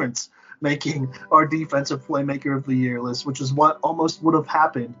Severance making our Defensive Playmaker of the Year list, which is what almost would have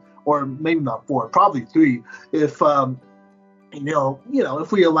happened, or maybe not 4, probably 3, if,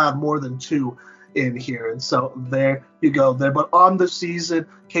 if we allowed more than 2 in here. And so there you go there. But on the season,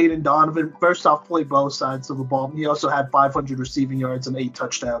 Caden Donovan, first off, played both sides of the ball. He also had 500 receiving yards and 8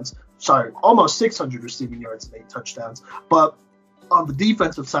 touchdowns. Sorry, almost 600 receiving yards and 8 touchdowns. But on the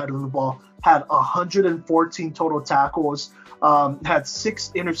defensive side of the ball, had 114 total tackles, had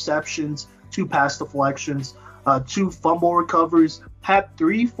 6 interceptions, 2 pass deflections, 2 fumble recoveries, had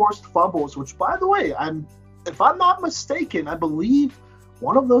 3 forced fumbles, which, by the way, if I'm not mistaken, I believe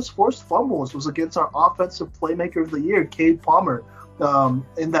one of those forced fumbles was against our Offensive Playmaker of the Year, Cade Palmer,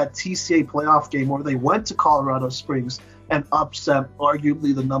 in that TCA playoff game where they went to Colorado Springs and upset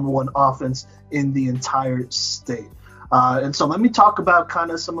arguably the number 1 offense in the entire state. And so let me talk about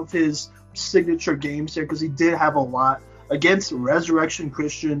kind of some of his signature games here, because he did have a lot. Against Resurrection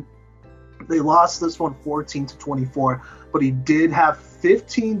Christian, they lost this one 14-24, but he did have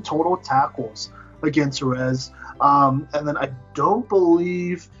 15 total tackles against Rez. And then I don't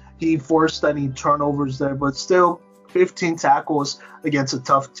believe he forced any turnovers there, but still 15 tackles against a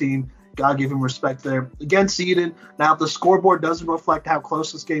tough team. Gotta give him respect there. Against Eden, now the scoreboard doesn't reflect how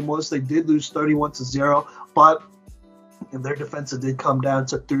close this game was. They did lose 31-0, but in their defense, it did come down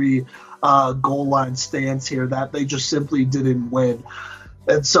to 3 goal line stands here that they just simply didn't win.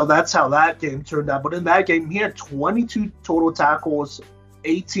 And so that's how that game turned out. But in that game, he had 22 total tackles.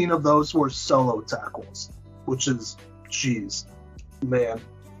 18 of those were solo tackles, which is, geez, man,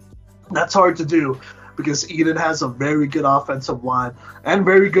 that's hard to do because Eden has a very good offensive line and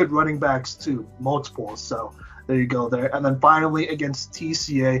very good running backs too, multiple. So there you go there. And then finally against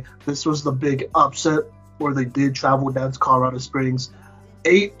TCA, this was the big upset where they did travel down to Colorado Springs.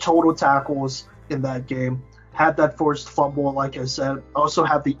 8 total tackles in that game. Had that forced fumble, like I said. Also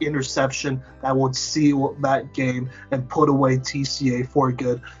had the interception that would seal that game and put away TCA for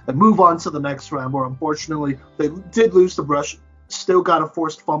good. And move on to the next round where unfortunately they did lose to Brush. Still got a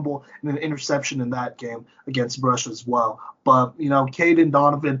forced fumble and an interception in that game against Brush as well. But, Caden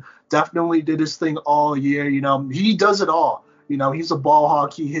Donovan definitely did his thing all year. He does it all. He's a ball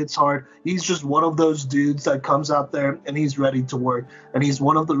hawk. He hits hard. He's just one of those dudes that comes out there and he's ready to work. And he's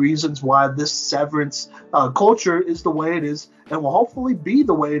one of the reasons why this Severance culture is the way it is and will hopefully be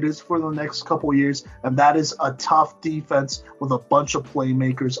the way it is for the next couple years. And that is a tough defense with a bunch of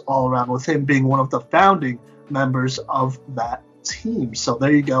playmakers all around, with him being one of the founding members of that team. So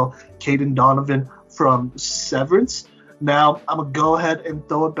there you go, Caden Donovan from Severance. Now I'm going to go ahead and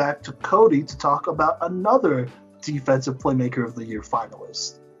throw it back to Cody to talk about another Defensive Playmaker of the Year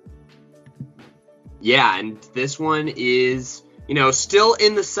finalist. Yeah, and this one is, still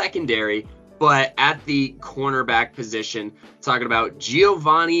in the secondary, but at the cornerback position, talking about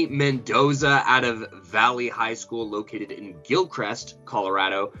Giovanni Mendoza out of Valley High School located in Gilcrest,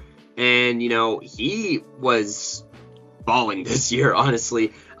 Colorado. And, he was balling this year,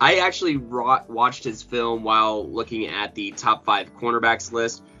 honestly. I actually watched his film while looking at the top 5 cornerbacks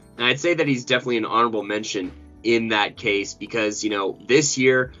list, and I'd say that he's definitely an honorable mention in that case because, this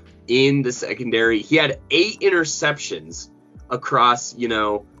year in the secondary, he had 8 interceptions across,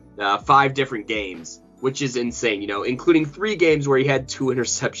 5 different games, which is insane, including 3 games where he had 2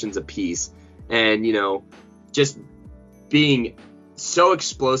 interceptions apiece. And, just being so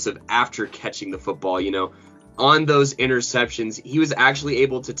explosive after catching the football, on those interceptions, he was actually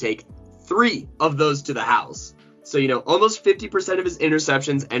able to take 3 of those to the house. So, almost 50% of his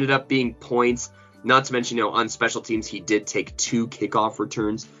interceptions ended up being points. Not to mention, on special teams, he did take 2 kickoff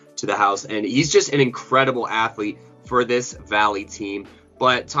returns to the house. And he's just an incredible athlete for this Valley team.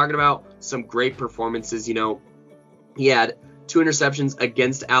 But talking about some great performances, he had 2 interceptions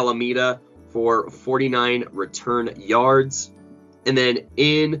against Alameda for 49 return yards. And then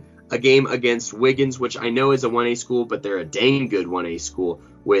in a game against Wiggins, which I know is a 1A school, but they're a dang good 1A school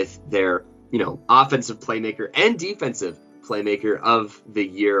with their, offensive playmaker and defensive Playmaker of the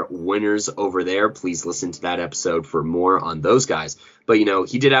Year winners over there. Please listen to that episode for more on those guys. But,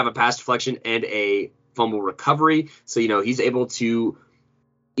 he did have a pass deflection and a fumble recovery. So, he has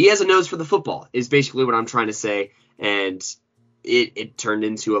a nose for the football is basically what I'm trying to say. And it turned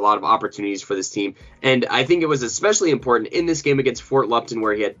into a lot of opportunities for this team. And I think it was especially important in this game against Fort Lupton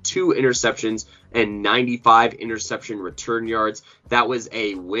where he had 2 interceptions and 95 interception return yards. That was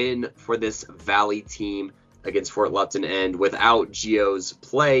a win for this Valley team against Fort Lupton, and without Gio's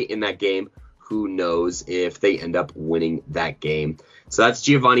play in that game, who knows if they end up winning that game. So that's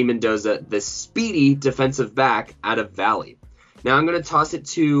Giovanni Mendoza, the speedy defensive back out of Valley. Now I'm going to toss it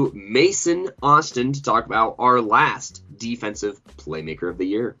to Mason Austin to talk about our last Defensive Playmaker of the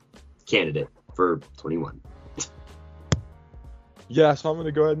Year candidate for 21. Yeah, so I'm going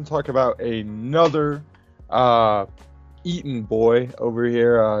to go ahead and talk about another Eaton boy over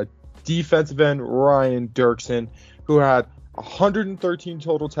here, defensive end Ryan Dirksen, who had 113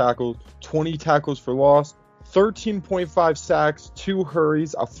 total tackles, 20 tackles for loss, 13.5 sacks, 2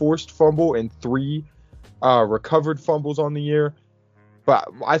 hurries, a forced fumble, and 3 recovered fumbles on the year. But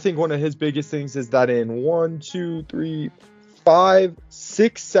I think one of his biggest things is that in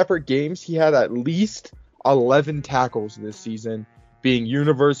 6 separate games, he had at least 11 tackles this season, being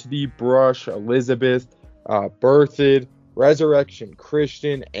University, Brush, Elizabeth, Berthoud, Resurrection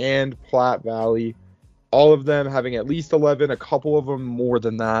Christian, and Platte Valley. All of them having at least 11, a couple of them more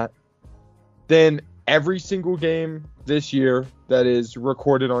than that. Then every single game this year that is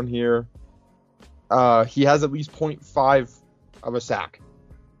recorded on here, he has at least 0.5 of a sack.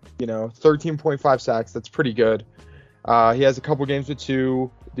 13.5 sacks. That's pretty good. He has a couple games with 2.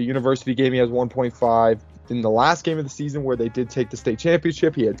 The University game, he has 1.5. In the last game of the season where they did take the state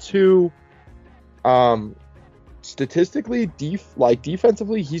championship, he had 2. Statistically,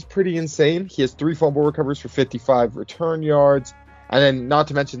 defensively, he's pretty insane. He has 3 fumble recoveries for 55 return yards. And then not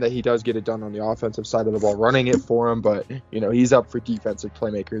to mention that he does get it done on the offensive side of the ball, running it for him. But, he's up for Defensive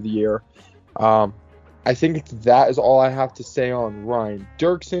Playmaker of the Year. I think that is all I have to say on Ryan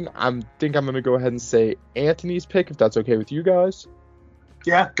Dirksen. I think I'm going to go ahead and say Anthony's pick, if that's okay with you guys.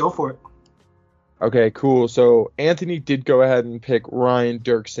 Yeah, go for it. Okay, cool. So Anthony did go ahead and pick Ryan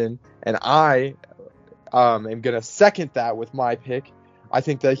Dirksen, and I am going to second that with my pick. I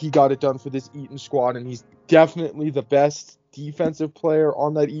think that he got it done for this Eaton squad, and he's definitely the best defensive player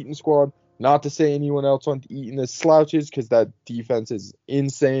on that Eaton squad. Not to say anyone else on Eaton is slouches, because that defense is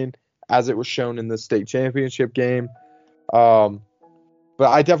insane, as it was shown in the state championship game. But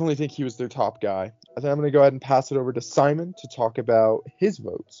I definitely think he was their top guy. I think I'm going to go ahead and pass it over to Simon to talk about his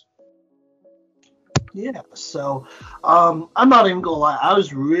votes. Yeah, so I'm not even gonna lie. I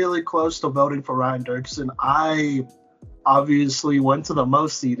was really close to voting for Ryan Dirksen. I obviously went to the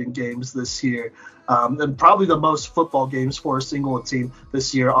most Eaton games this year, and probably the most football games for a single team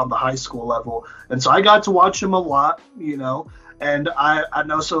this year on the high school level. And so I got to watch him a lot, and I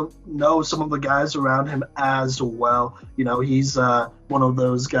know some of the guys around him as well. He's one of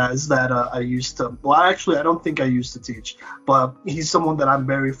those guys that I don't think I used to teach, but he's someone that I'm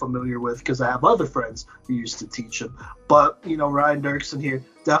very familiar with because I have other friends who used to teach him. But, Ryan Dirksen here,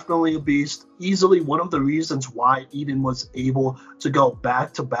 definitely a beast. Easily one of the reasons why Eaton was able to go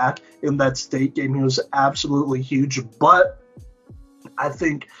back-to-back in that state game. He was absolutely huge. But I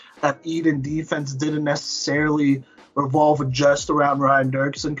think that Eaton defense didn't necessarily revolve just around Ryan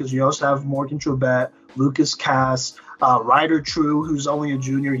Dirksen, because you also have Morgan Trebet, Lucas Cass, Ryder True, who's only a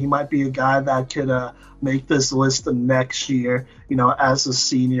junior. He might be a guy that could make this list the next year, as a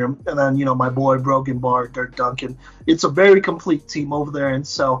senior. And then, my boy Brogan Bar, Dirk Duncan. It's a very complete team over there. And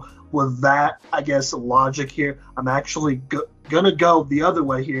so with that, I guess, logic here, I'm actually going to go the other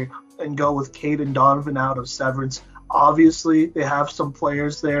way here and go with Caden Donovan out of Severance. Obviously, they have some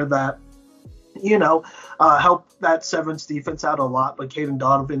players there that help that Severance defense out a lot. But Caden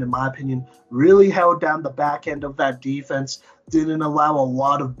Donovan, in my opinion, really held down the back end of that defense, didn't allow a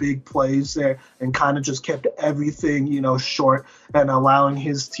lot of big plays there, and kind of just kept everything, short and allowing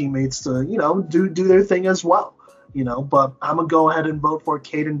his teammates to, do their thing as well. But I'm going to go ahead and vote for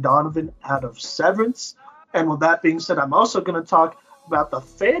Caden Donovan out of Severance. And with that being said, I'm also going to talk about the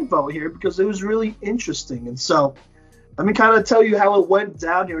fan vote here because it was really interesting. And so let me kind of tell you how it went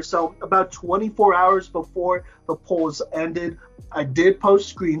down here. So about 24 hours before the polls ended, I did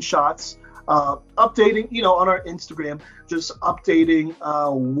post screenshots updating, on our Instagram, just updating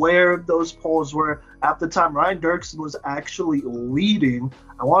where those polls were. At the time, Ryan Dirksen was actually leading,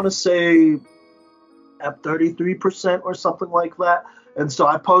 I want to say at 33% or something like that. And so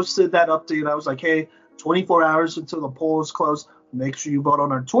I posted that update. I was like, hey, 24 hours until the polls close, make sure you vote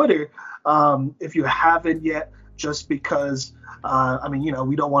on our Twitter if you haven't yet, just because,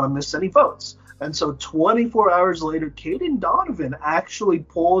 we don't want to miss any votes. And so 24 hours later, Caden Donovan actually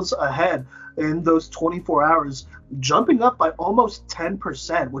pulls ahead in those 24 hours, jumping up by almost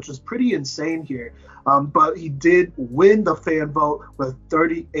 10%, which is pretty insane here. But he did win the fan vote with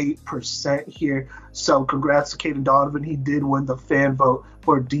 38% here. So congrats to Caden Donovan. He did win the fan vote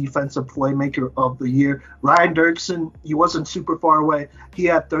for Defensive Playmaker of the Year. Ryan Dirksen, he wasn't super far away. He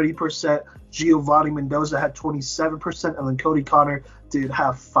had 30%. Giovanni Mendoza had 27%. And then Cody Connor did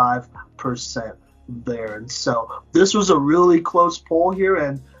have 5% there. And so this was a really close poll here.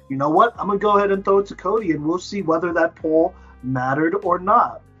 And you know what? I'm going to go ahead and throw it to Cody, and we'll see whether that poll mattered or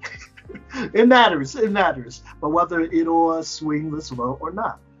not. It matters. But whether it'll swing this vote or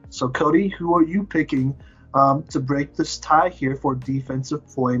not. So, Cody, who are you picking to break this tie here for Defensive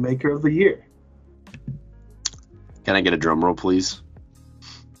Playmaker of the Year? Can I get a drum roll, please?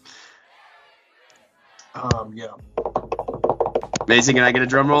 Yeah. Mason, can I get a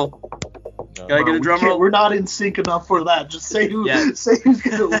drum roll? No. Can I get a drum roll? We're not in sync enough for that. Just say say who's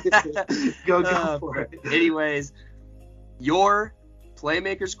gonna win it. Go for it. Anyways, your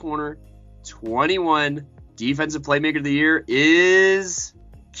Playmakers Corner 21 Defensive Playmaker of the Year is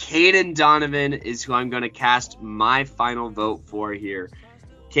Caden Donovan, is who I'm going to cast my final vote for here.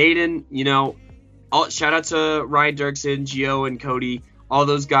 Caden, shout out to Ryan Dirksen, Gio, and Cody. All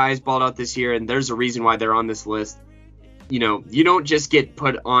those guys balled out this year, and there's a reason why they're on this list. You don't just get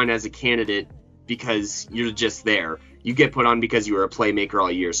put on as a candidate because you're just there. You get put on because you were a playmaker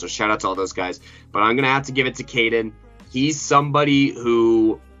all year. So shout out to all those guys. But I'm going to have to give it to Caden. He's somebody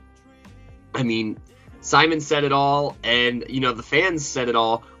who, Simon said it all, and, the fans said it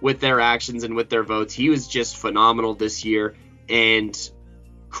all with their actions and with their votes. He was just phenomenal this year and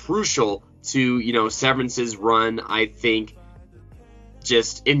crucial to, Severance's run, I think,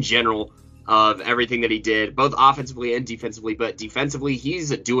 just in general, of everything that he did, both offensively and defensively. But defensively,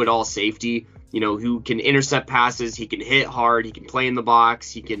 he's a do-it-all safety, who can intercept passes, he can hit hard, he can play in the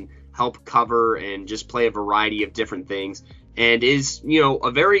box, he can help cover and just play a variety of different things, and is,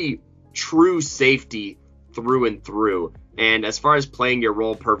 a very true safety through and through. And as far as playing your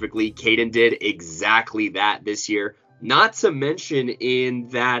role perfectly, Caden did exactly that this year. Not to mention in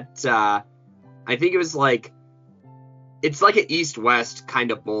that, I think it was like, it's like an East-West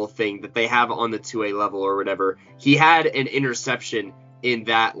kind of bowl thing that they have on the 2A level or whatever. He had an interception in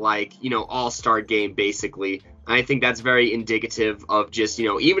that, like, all-star game, basically. And I think that's very indicative of just,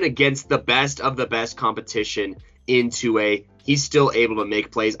 even against the best of the best competition in 2A, he's still able to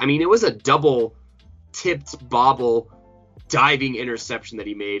make plays. I mean, it was a double-tipped bobble diving interception that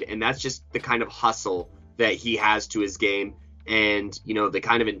he made, and that's just the kind of hustle that he has to his game and, the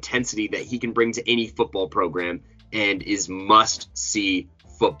kind of intensity that he can bring to any football program and is must-see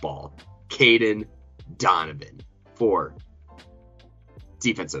football. Caden Donovan for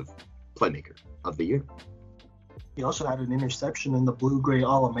Defensive Playmaker of the Year. He also had an interception in the Blue-Gray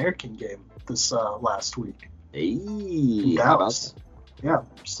All-American game this last week. Hey, how about that? Yeah,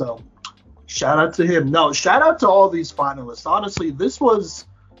 so shout out to him. No, shout out to all these finalists. Honestly, this was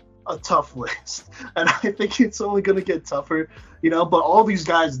a tough list, and I think it's only going to get tougher, but all these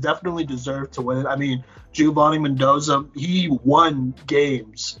guys definitely deserve to win. I mean, Giovanni Mendoza, he won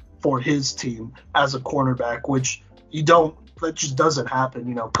games for his team as a cornerback, which that just doesn't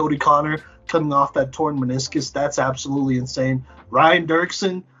happen. Cody Connor coming off that torn meniscus, that's absolutely insane. Ryan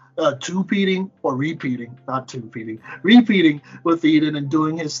Dirksen, repeating with Eden and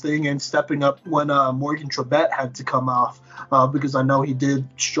doing his thing and stepping up when Morgan Trebet had to come off because I know he did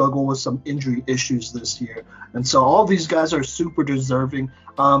struggle with some injury issues this year. And so all these guys are super deserving.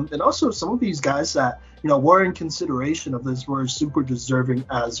 And also some of these guys that, were in consideration of this were super deserving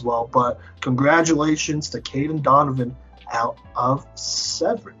as well. But congratulations to Caden Donovan out of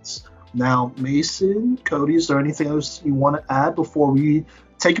Severance. Now, Mason, Cody, is there anything else you want to add before we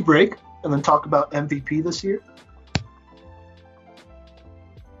take a break and then talk about MVP this year?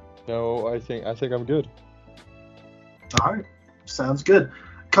 No, I think I'm good. All right, sounds good.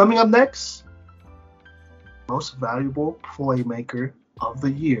 Coming up next, most valuable playmaker of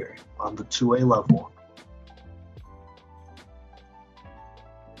the year on the 2A level.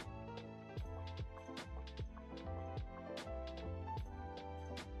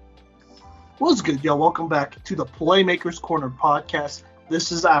 What's good, yo? Welcome back to the Playmakers Corner podcast.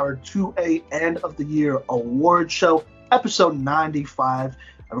 This is our 2A End of the Year award show, episode 95,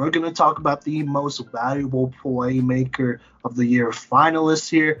 and we're going to talk about the most valuable playmaker of the year finalists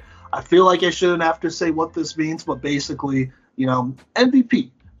here. I feel like I shouldn't have to say what this means, but basically,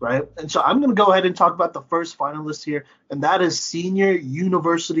 MVP, right? And so I'm going to go ahead and talk about the first finalist here, and that is senior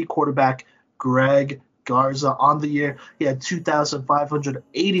university quarterback Greg Garza on the year. He had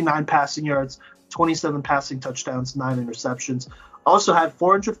 2,589 passing yards, 27 passing touchdowns, 9 interceptions. Also had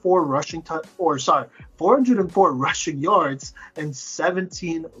 404 rushing yards and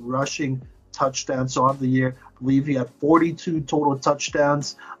 17 rushing touchdowns. So on the year, I believe he had 42 total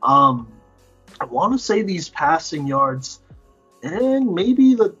touchdowns. I want to say these passing yards and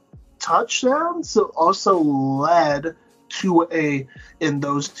maybe the touchdowns also led 2A in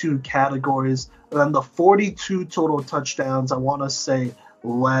those two categories. And then the 42 total touchdowns, I want to say,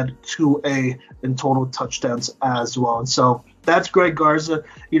 led 2A in total touchdowns as well. And so that's Greg Garza.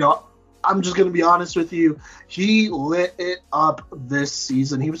 I'm just going to be honest with you. He lit it up this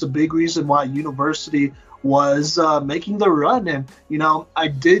season. He was a big reason why University was making the run. And, I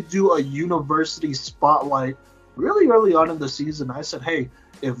did do a University spotlight really early on in the season. I said, hey,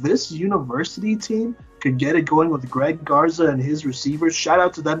 if this University team could get it going with Greg Garza and his receivers, shout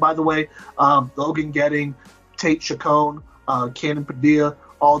out to them, by the way, Logan Getting, Tate Chacon, Cannon Padilla,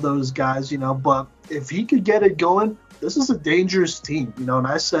 all those guys, but if he could get it going, this is a dangerous team, and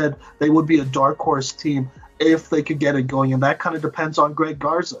I said they would be a dark horse team if they could get it going, and that kind of depends on Greg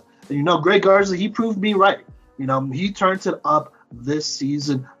Garza. And, Greg Garza, he proved me right. He turned it up this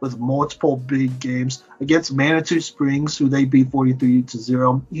season with multiple big games against Manitou Springs, who they beat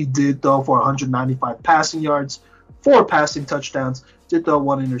 43-0. He did throw for 195 passing yards, 4 passing touchdowns, did throw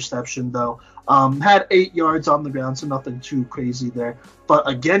 1 interception, though. Had 8 yards on the ground, so nothing too crazy there. But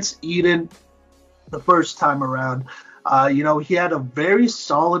against Eden, the first time around, he had a very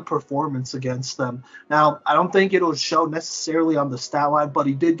solid performance against them. Now, I don't think it'll show necessarily on the stat line, but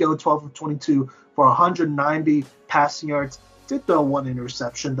he did go 12 of 22 for 190 passing yards. Did throw 1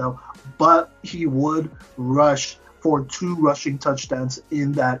 interception, though, but he would rush for 2 rushing touchdowns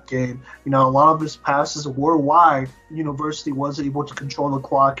in that game. A lot of his passes were wide. University was able to control the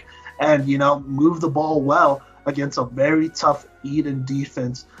clock and, move the ball well against a very tough Eden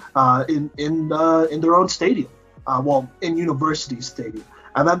defense in their own stadium. In University Stadium.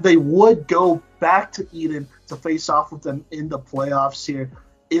 And then they would go back to Eden to face off with them in the playoffs here.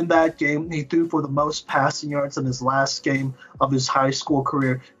 in that game, he threw for the most passing yards in his last game of his high school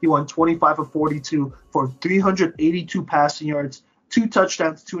career. He went 25 of 42 for 382 passing yards, 2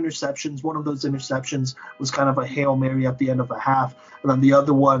 touchdowns, 2 interceptions. One of those interceptions was kind of a Hail Mary at the end of a half, and then the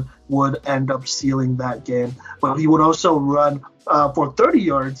other one would end up sealing that game. But he would also run for 30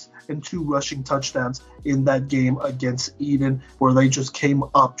 yards and 2 rushing touchdowns in that game against Eden, where they just came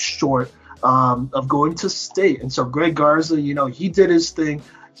up short of going to state. And so Greg Garza, he did his thing.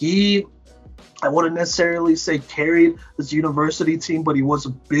 I wouldn't necessarily say carried this university team, but he was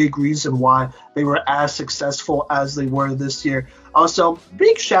a big reason why they were as successful as they were this year. Also,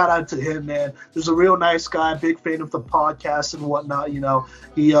 big shout out to him, man. He's a real nice guy, big fan of the podcast and whatnot.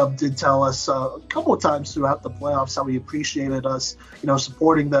 He did tell us a couple of times throughout the playoffs how he appreciated us,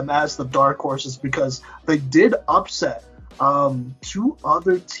 supporting them as the dark horses, because they did upset 2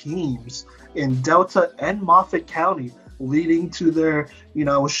 other teams in Delta and Moffat County, leading to their,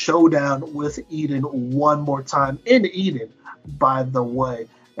 showdown with Eden one more time in Eden, by the way.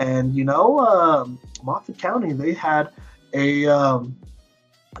 And, Moffat County, they had a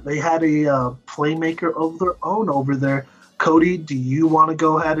playmaker of their own over there. Cody, do you want to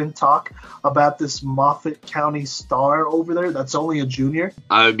go ahead and talk about this Moffat County star over there that's only a junior?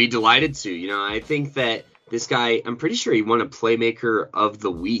 I would be delighted to. I think that this guy, I'm pretty sure he won a Playmaker of the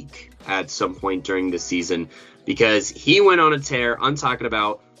Week at some point during the season, because he went on a tear. I'm talking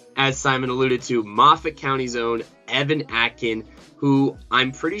about, as Simon alluded to, Moffat County's own Evan Atkin, who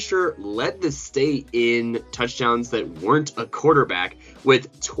I'm pretty sure led the state in touchdowns that weren't a quarterback,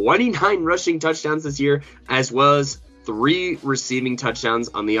 with 29 rushing touchdowns this year, as well as 3 receiving touchdowns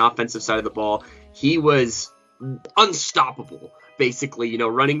on the offensive side of the ball. He was unstoppable, basically,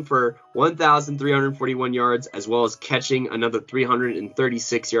 running for 1,341 yards, as well as catching another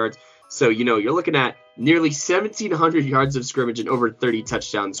 336 yards. So, you're looking at nearly 1,700 yards of scrimmage and over 30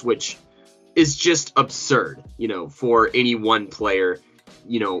 touchdowns, which is just absurd, for any one player,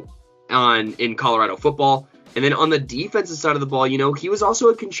 in Colorado football. And then on the defensive side of the ball, he was also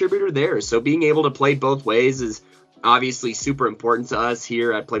a contributor there. So being able to play both ways is obviously super important to us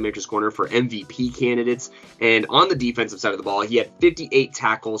here at Playmakers Corner for MVP candidates. And on the defensive side of the ball, he had 58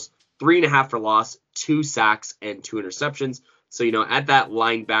 tackles, 3.5 for loss, 2 sacks, and 2 interceptions. So, at that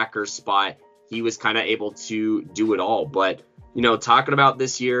linebacker spot, he was kind of able to do it all. But, talking about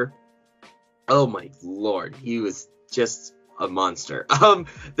this year, oh my Lord, he was just a monster.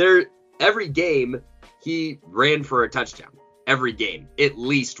 Every game, he ran for a touchdown. Every game, at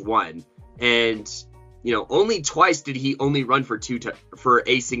least one. And, only twice did he only run for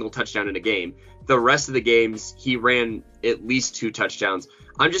a single touchdown in a game. The rest of the games, he ran at least 2 touchdowns.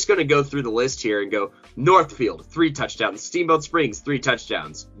 I'm just going to go through the list here and go Northfield, 3 touchdowns. Steamboat Springs, 3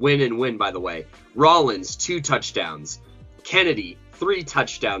 touchdowns. Win, by the way. Rollins, 2 touchdowns. Kennedy, 3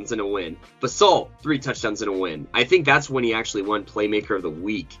 touchdowns and a win. Basalt, 3 touchdowns and a win. I think that's when he actually won Playmaker of the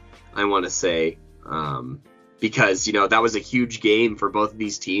Week, I want to say. Because, that was a huge game for both of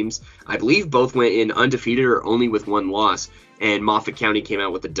these teams. I believe both went in undefeated or only with 1 loss. And Moffat County came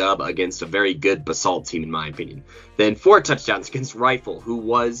out with a dub against a very good Basalt team, in my opinion. Then 4 touchdowns against Rifle, who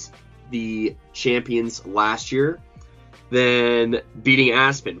was the champions last year. Then beating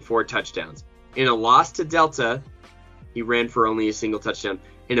Aspen, 4 touchdowns. In a loss to Delta, he ran for only a single touchdown.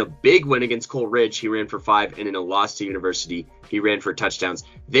 In a big win against Coal Ridge, he ran for 5. And in a loss to University, he ran for touchdowns.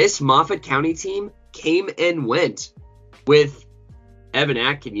 This Moffat County team came and went with Evan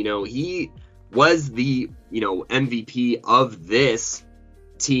Atkin. He was the, MVP of this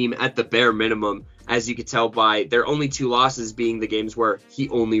team at the bare minimum, as you could tell by their only 2 losses being the games where he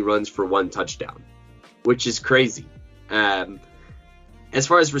only runs for 1 touchdown, which is crazy. As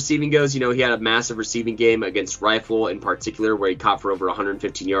far as receiving goes, he had a massive receiving game against Rifle in particular, where he caught for over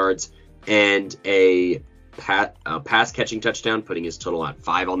 115 yards and a pass catching touchdown, putting his total at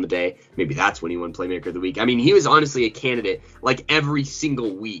 5 on the day. Maybe that's when he won Playmaker of the Week. I mean, he was honestly a candidate like every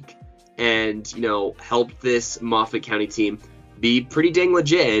single week, and helped this Moffat County team be pretty dang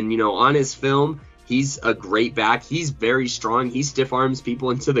legit. And on his film, he's a great back. He's very strong. He stiff arms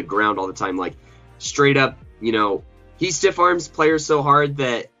people into the ground all the time, like straight up. He stiff arms players so hard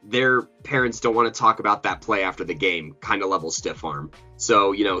that their parents don't want to talk about that play after the game, kind of level stiff arm.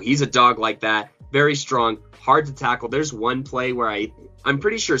 So, he's a dog like that. Very strong, hard to tackle. There's one play where I'm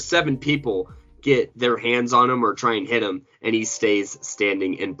pretty sure 7 people get their hands on him or try and hit him, and he stays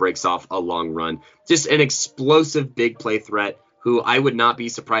standing and breaks off a long run. Just an explosive big play threat who I would not be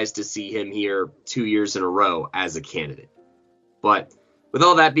surprised to see him here 2 years in a row as a candidate. But with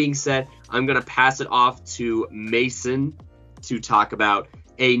all that being said, I'm going to pass it off to Mason to talk about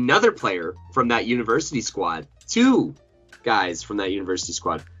another player from that university squad. 2 guys from that university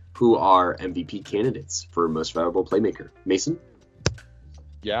squad who are MVP candidates for most valuable playmaker. Mason?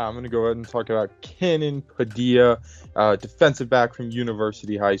 Yeah, I'm going to go ahead and talk about Kenan Padilla, defensive back from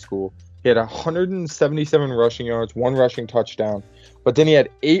University High School. He had 177 rushing yards, 1 rushing touchdown, but then he had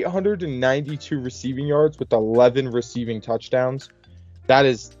 892 receiving yards with 11 receiving touchdowns. That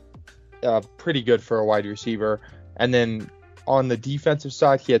is pretty good for a wide receiver. And then on the defensive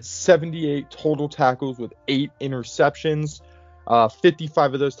side, he had 78 total tackles with 8 interceptions,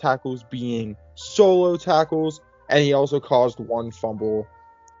 55 of those tackles being solo tackles, and he also caused 1 fumble.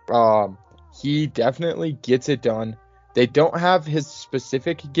 He definitely gets it done. They don't have his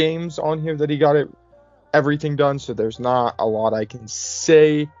specific games on here that he got everything done, so there's not a lot I can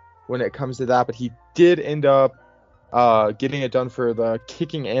say when it comes to that, but he did end up getting it done for the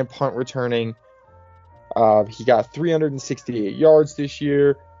kicking and punt returning. He got 368 yards this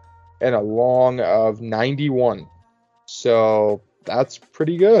year and a long of 91. So that's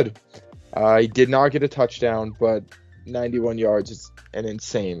pretty good. He did not get a touchdown, but 91 yards is an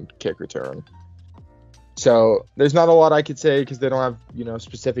insane kick return. So there's not a lot I could say because they don't have,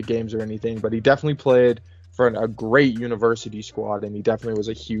 specific games or anything, but he definitely played for a great university squad, and he definitely was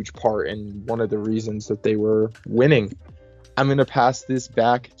a huge part in one of the reasons that they were winning. I'm going to pass this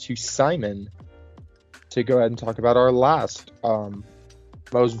back to Simon to go ahead and talk about our last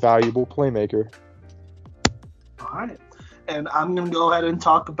most valuable playmaker. All right. And I'm going to go ahead and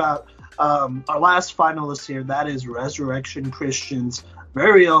talk about our last finalist here. That is Resurrection Christian's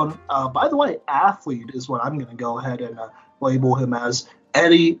very own, by the way, athlete is what I'm going to go ahead and label him as,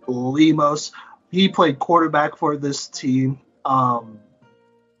 Eddie Lemos. He played quarterback for this team.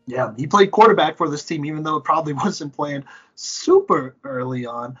 He played quarterback for this team, even though it probably wasn't playing super early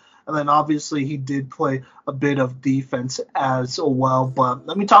on. And then obviously he did play a bit of defense as well. But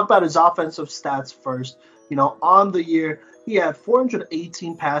let me talk about his offensive stats first. On the year, he had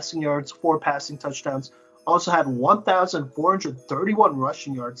 418 passing yards, 4 passing touchdowns. Also had 1,431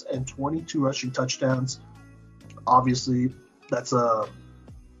 rushing yards and 22 rushing touchdowns. Obviously, that's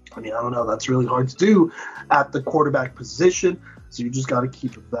that's really hard to do at the quarterback position. So you just got to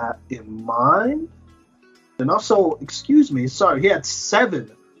keep that in mind. And also, he had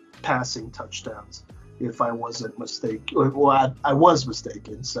 7 passing touchdowns, if I wasn't mistaken. Well, I was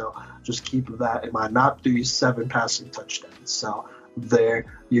mistaken. So just keep that in mind. Not 7 passing touchdowns. So there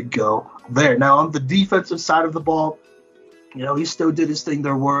you go. There. Now, on the defensive side of the ball, he still did his thing.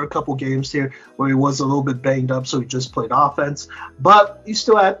 There were a couple games here where he was a little bit banged up, so he just played offense. But he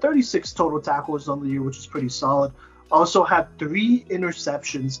still had 36 total tackles on the year, which is pretty solid. Also had 3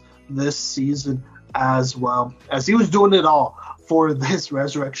 interceptions this season as well, as he was doing it all for this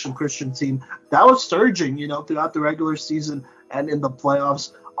Resurrection Christian team. That was surging, throughout the regular season and in the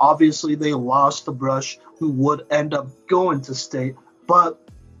playoffs. Obviously, they lost to Brush, who would end up going to state. But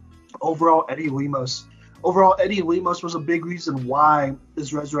overall, Eddie Lemos was a big reason why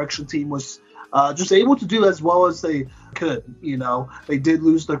this Resurrection team was just able to do as well as they could. They did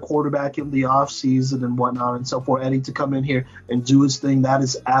lose their quarterback in the offseason and whatnot. And so for Eddie to come in here and do his thing, that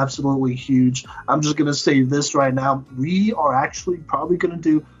is absolutely huge. I'm just going to say this right now. We are actually probably going to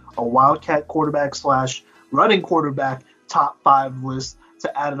do a Wildcat quarterback / running quarterback top 5 list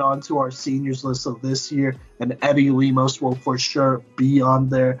to add it on to our seniors list of this year, and Eddie Lemos will for sure be on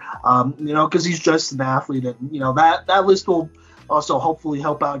there, because he's just an athlete, and that list will also hopefully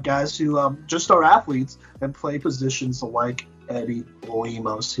help out guys who just are athletes and play positions like Eddie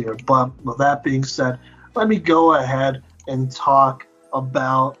Lemos here. But with that being said, let me go ahead and talk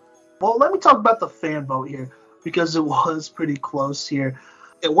about the fan vote here, because it was pretty close here.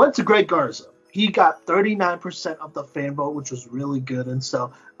 It went to Greg Garza. He got 39% of the fan vote, which was really good. And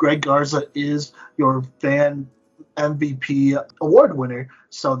so Greg Garza is your fan MVP award winner.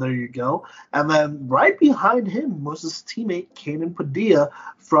 So there you go. And then right behind him was his teammate Kenan Padilla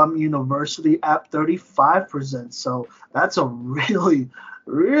from University at 35%. So that's a really,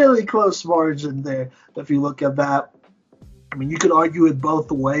 really close margin there. If you look at that, you could argue it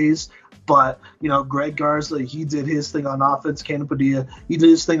both ways. But, Greg Garza, he did his thing on offense. Kenan Padilla, he did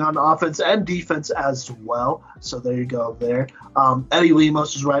his thing on offense and defense as well. So there you go there. Eddie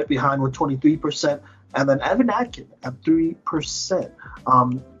Lemos is right behind with 23%. And then Evan Atkin at 3%.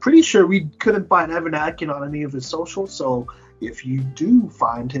 Pretty sure we couldn't find Evan Atkin on any of his socials. So if you do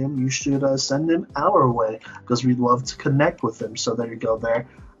find him, you should send him our way, because we'd love to connect with him. So there you go there.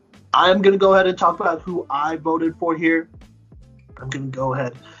 I'm going to go ahead and talk about who I voted for here. I'm going to go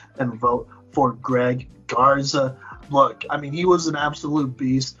ahead and vote for Greg Garza. Look, he was an absolute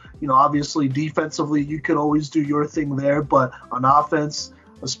beast. Obviously defensively, you could always do your thing there, but on offense,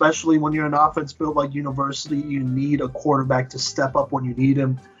 especially when you're an offense built like University. You need a quarterback to step up when you need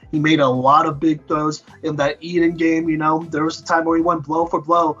him. He made a lot of big throws in that Eden game. There was a time where he went blow for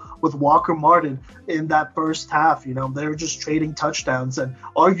blow with Walker Martin in that first half. They were just trading touchdowns, and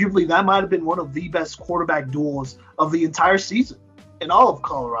arguably that might have been one of the best quarterback duels of the entire season in all of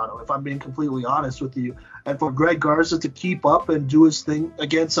Colorado, if I'm being completely honest with you. And for Greg Garza to keep up and do his thing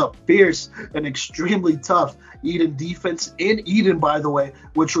against a fierce and extremely tough Eden defense in Eden, by the way,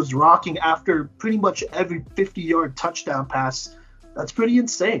 which was rocking after pretty much every 50-yard touchdown pass, that's pretty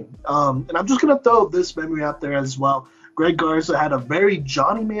insane. And I'm just going to throw this memory out there as well. Greg Garza had a very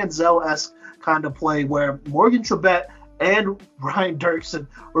Johnny Manziel-esque kind of play where Morgan Trebet and Ryan Dirksen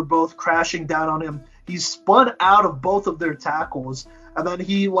were both crashing down on him. He spun out of both of their tackles, and then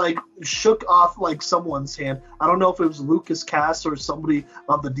he shook off someone's hand. I don't know if it was Lucas Cass or somebody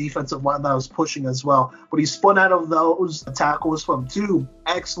on the defensive line that was pushing as well, but he spun out of those tackles from two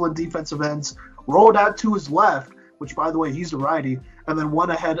excellent defensive ends, rolled out to his left, which, by the way, he's a righty, and then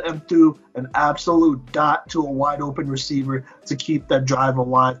went ahead and threw an absolute dot to a wide-open receiver to keep that drive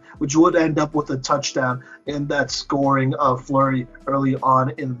alive, which would end up with a touchdown in that scoring flurry early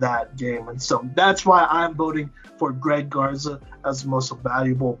on in that game. And so that's why I'm voting for Greg Garza as the most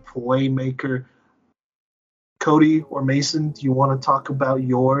valuable playmaker. Cody or Mason, do you want to talk about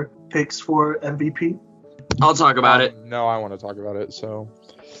your picks for MVP? I'll talk about it. No, I want to talk about it, so.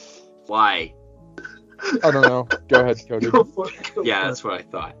 Why? I don't know. Go ahead, Cody. Yeah, that's what I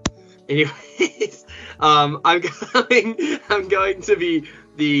thought. Anyways, I'm going to be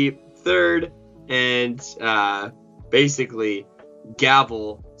the third and basically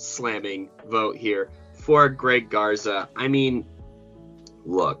gavel slamming vote here for Greg Garza. I mean,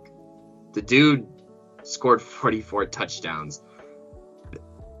 look, the dude scored 44 touchdowns.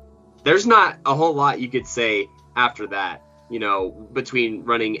 There's not a whole lot you could say after that, between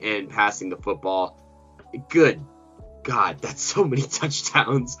running and passing the football. Good God, that's so many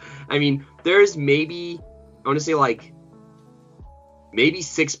touchdowns. I mean, there's maybe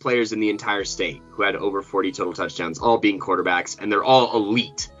 6 players in the entire state who had over 40 total touchdowns, all being quarterbacks, and they're all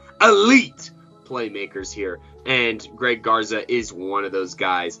elite playmakers here. And Greg Garza is one of those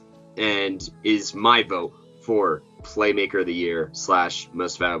guys and is my vote for playmaker of the year /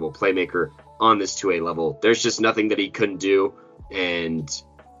 most valuable playmaker on this 2A level. There's just nothing that he couldn't do, and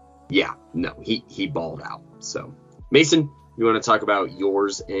yeah, no, he balled out. So, Mason, you want to talk about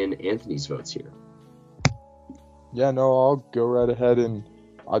yours and Anthony's votes here? Yeah, no, I'll go right ahead, and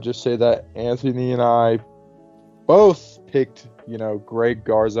I'll just say that Anthony and I both picked, Greg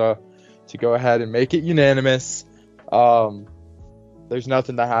Garza to go ahead and make it unanimous. There's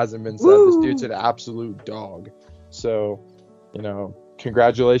nothing that hasn't been said. Woo! This dude's an absolute dog. So,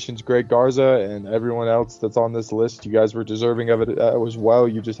 congratulations, Greg Garza, and everyone else that's on this list. You guys were deserving of it as well.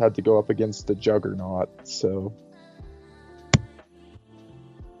 You just had to go up against the juggernaut. So,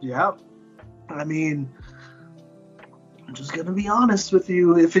 yeah. I mean, I'm just going to be honest with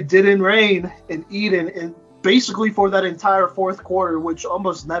you. If it didn't rain in Eden, and basically for that entire fourth quarter, which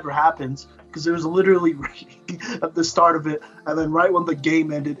almost never happens, because it was literally raining at the start of it, and then right when the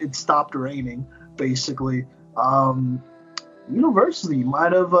game ended, it stopped raining, basically. University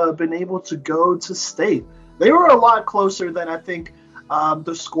might have been able to go to state. They were a lot closer than I think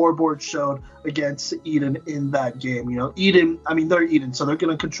the scoreboard showed against Eden in that game. Eden, they're Eden, so they're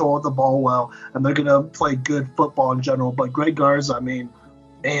going to control the ball well, and they're going to play good football in general. But Greg Garza, man,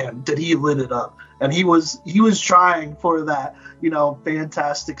 did he lit it up. And he was trying for that,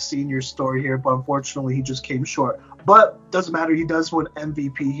 fantastic senior story here, but unfortunately he just came short. But doesn't matter. He does win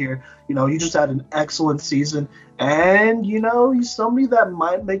MVP here. He just had an excellent season. And, he's somebody that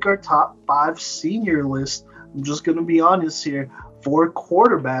might make our top 5 senior list. I'm just going to be honest here. 4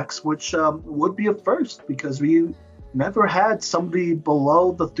 quarterbacks, which would be a first because we never had somebody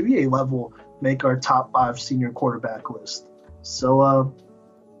below the 3A level make our top 5 senior quarterback list. So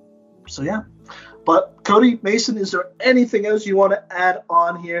yeah. But Cody, Mason, is there anything else you want to add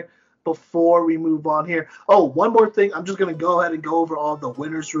on here before we move on here? Oh, one more thing. I'm just going to go ahead and go over all the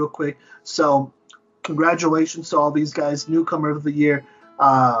winners real quick. So congratulations to all these guys. Newcomer of the year.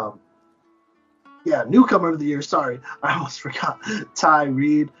 Newcomer of the year. Sorry, I almost forgot. Ty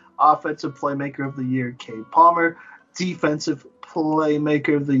Reed. Offensive Playmaker of the Year, Cade Palmer. Defensive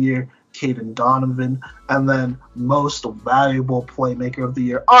Playmaker of the Year, Caden Donovan, and then Most Valuable Playmaker of the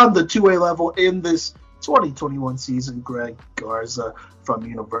Year on the 2A level in this 2021 season, Greg Garza from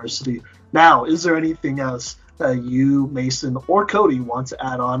University. Now, is there anything else that you, Mason, or Cody want to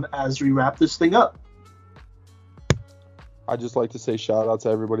add on as we wrap this thing up? I'd just like to say shout out to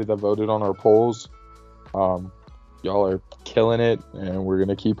everybody that voted on our polls. y'all are killing it, and we're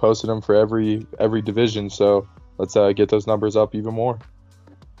gonna keep posting them for every division. So let's get those numbers up even more.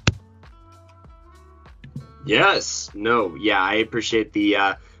 Yes. No. Yeah, I appreciate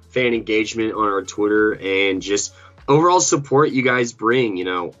the fan engagement on our Twitter and just overall support you guys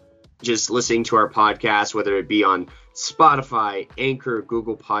bring. Just listening to our podcast, whether it be on Spotify, Anchor,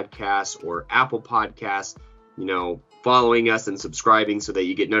 Google Podcasts, or Apple Podcasts, following us and subscribing so that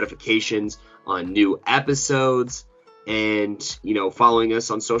you get notifications on new episodes, and, following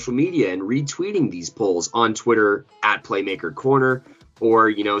us on social media and retweeting these polls on Twitter at Playmaker Corner,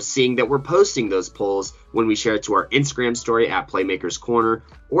 or, seeing that we're posting those polls when we share it to our Instagram story at Playmakers Corner,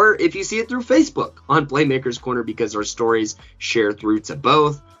 or if you see it through Facebook on Playmakers Corner, because our stories share through to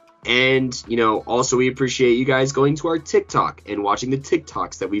both. And, also we appreciate you guys going to our TikTok and watching the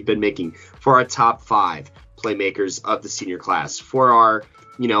TikToks that we've been making for our top 5 playmakers of the senior class for our,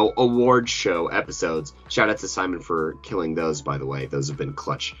 award show episodes. Shout out to Simon for killing those, by the way. Those have been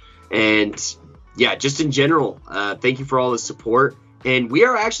clutch. And yeah, just in general, thank you for all the support. And we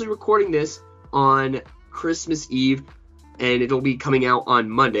are actually recording this on Christmas Eve, and it'll be coming out on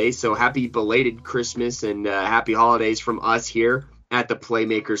Monday. So happy belated Christmas and happy holidays from us here at the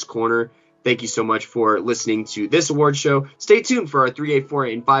Playmakers Corner. Thank you so much for listening to this award show. Stay tuned for our 3A,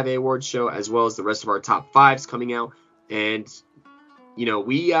 4A, and 5A award show, as well as the rest of our top 5s coming out. And,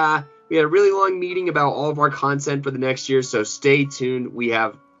 we had a really long meeting about all of our content for the next year, so stay tuned. We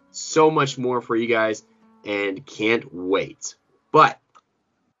have so much more for you guys and can't wait. But,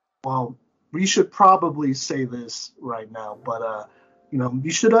 well, we should probably say this right now, but,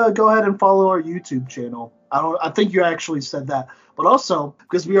 you should go ahead and follow our YouTube channel. I think you actually said that. But also,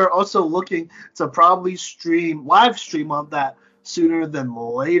 because we are also looking to probably live stream on that sooner than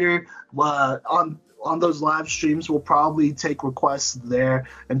later. On those live streams, we'll probably take requests there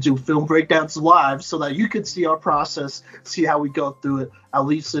and do film breakdowns live so that you can see our process, see how we go through it, at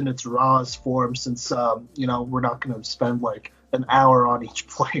least in its rawest form, since, we're not going to spend like an hour on each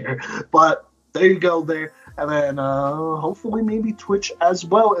player. But there you go there. And then hopefully maybe Twitch as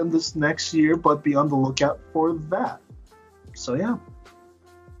well in this next year, but be on the lookout for that. So, yeah.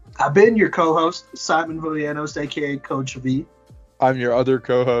 I've been your co-host, Simon Villanos, a.k.a. Coach V. I'm your other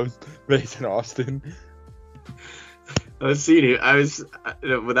co-host, Mason Austin. I was seeing it.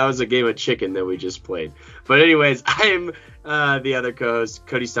 That was a game of chicken that we just played. But anyways, I'm the other co-host,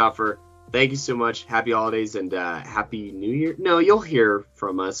 Cody Stoffer. Thank you so much. Happy holidays and Happy New Year. No, you'll hear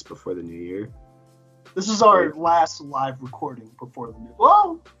from us before the New Year. This is our last live recording before the new.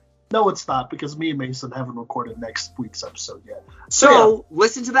 Well, no, it's not, because me and Mason haven't recorded next week's episode yet. So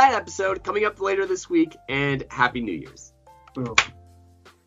listen to that episode coming up later this week, and Happy New Year's. Boom.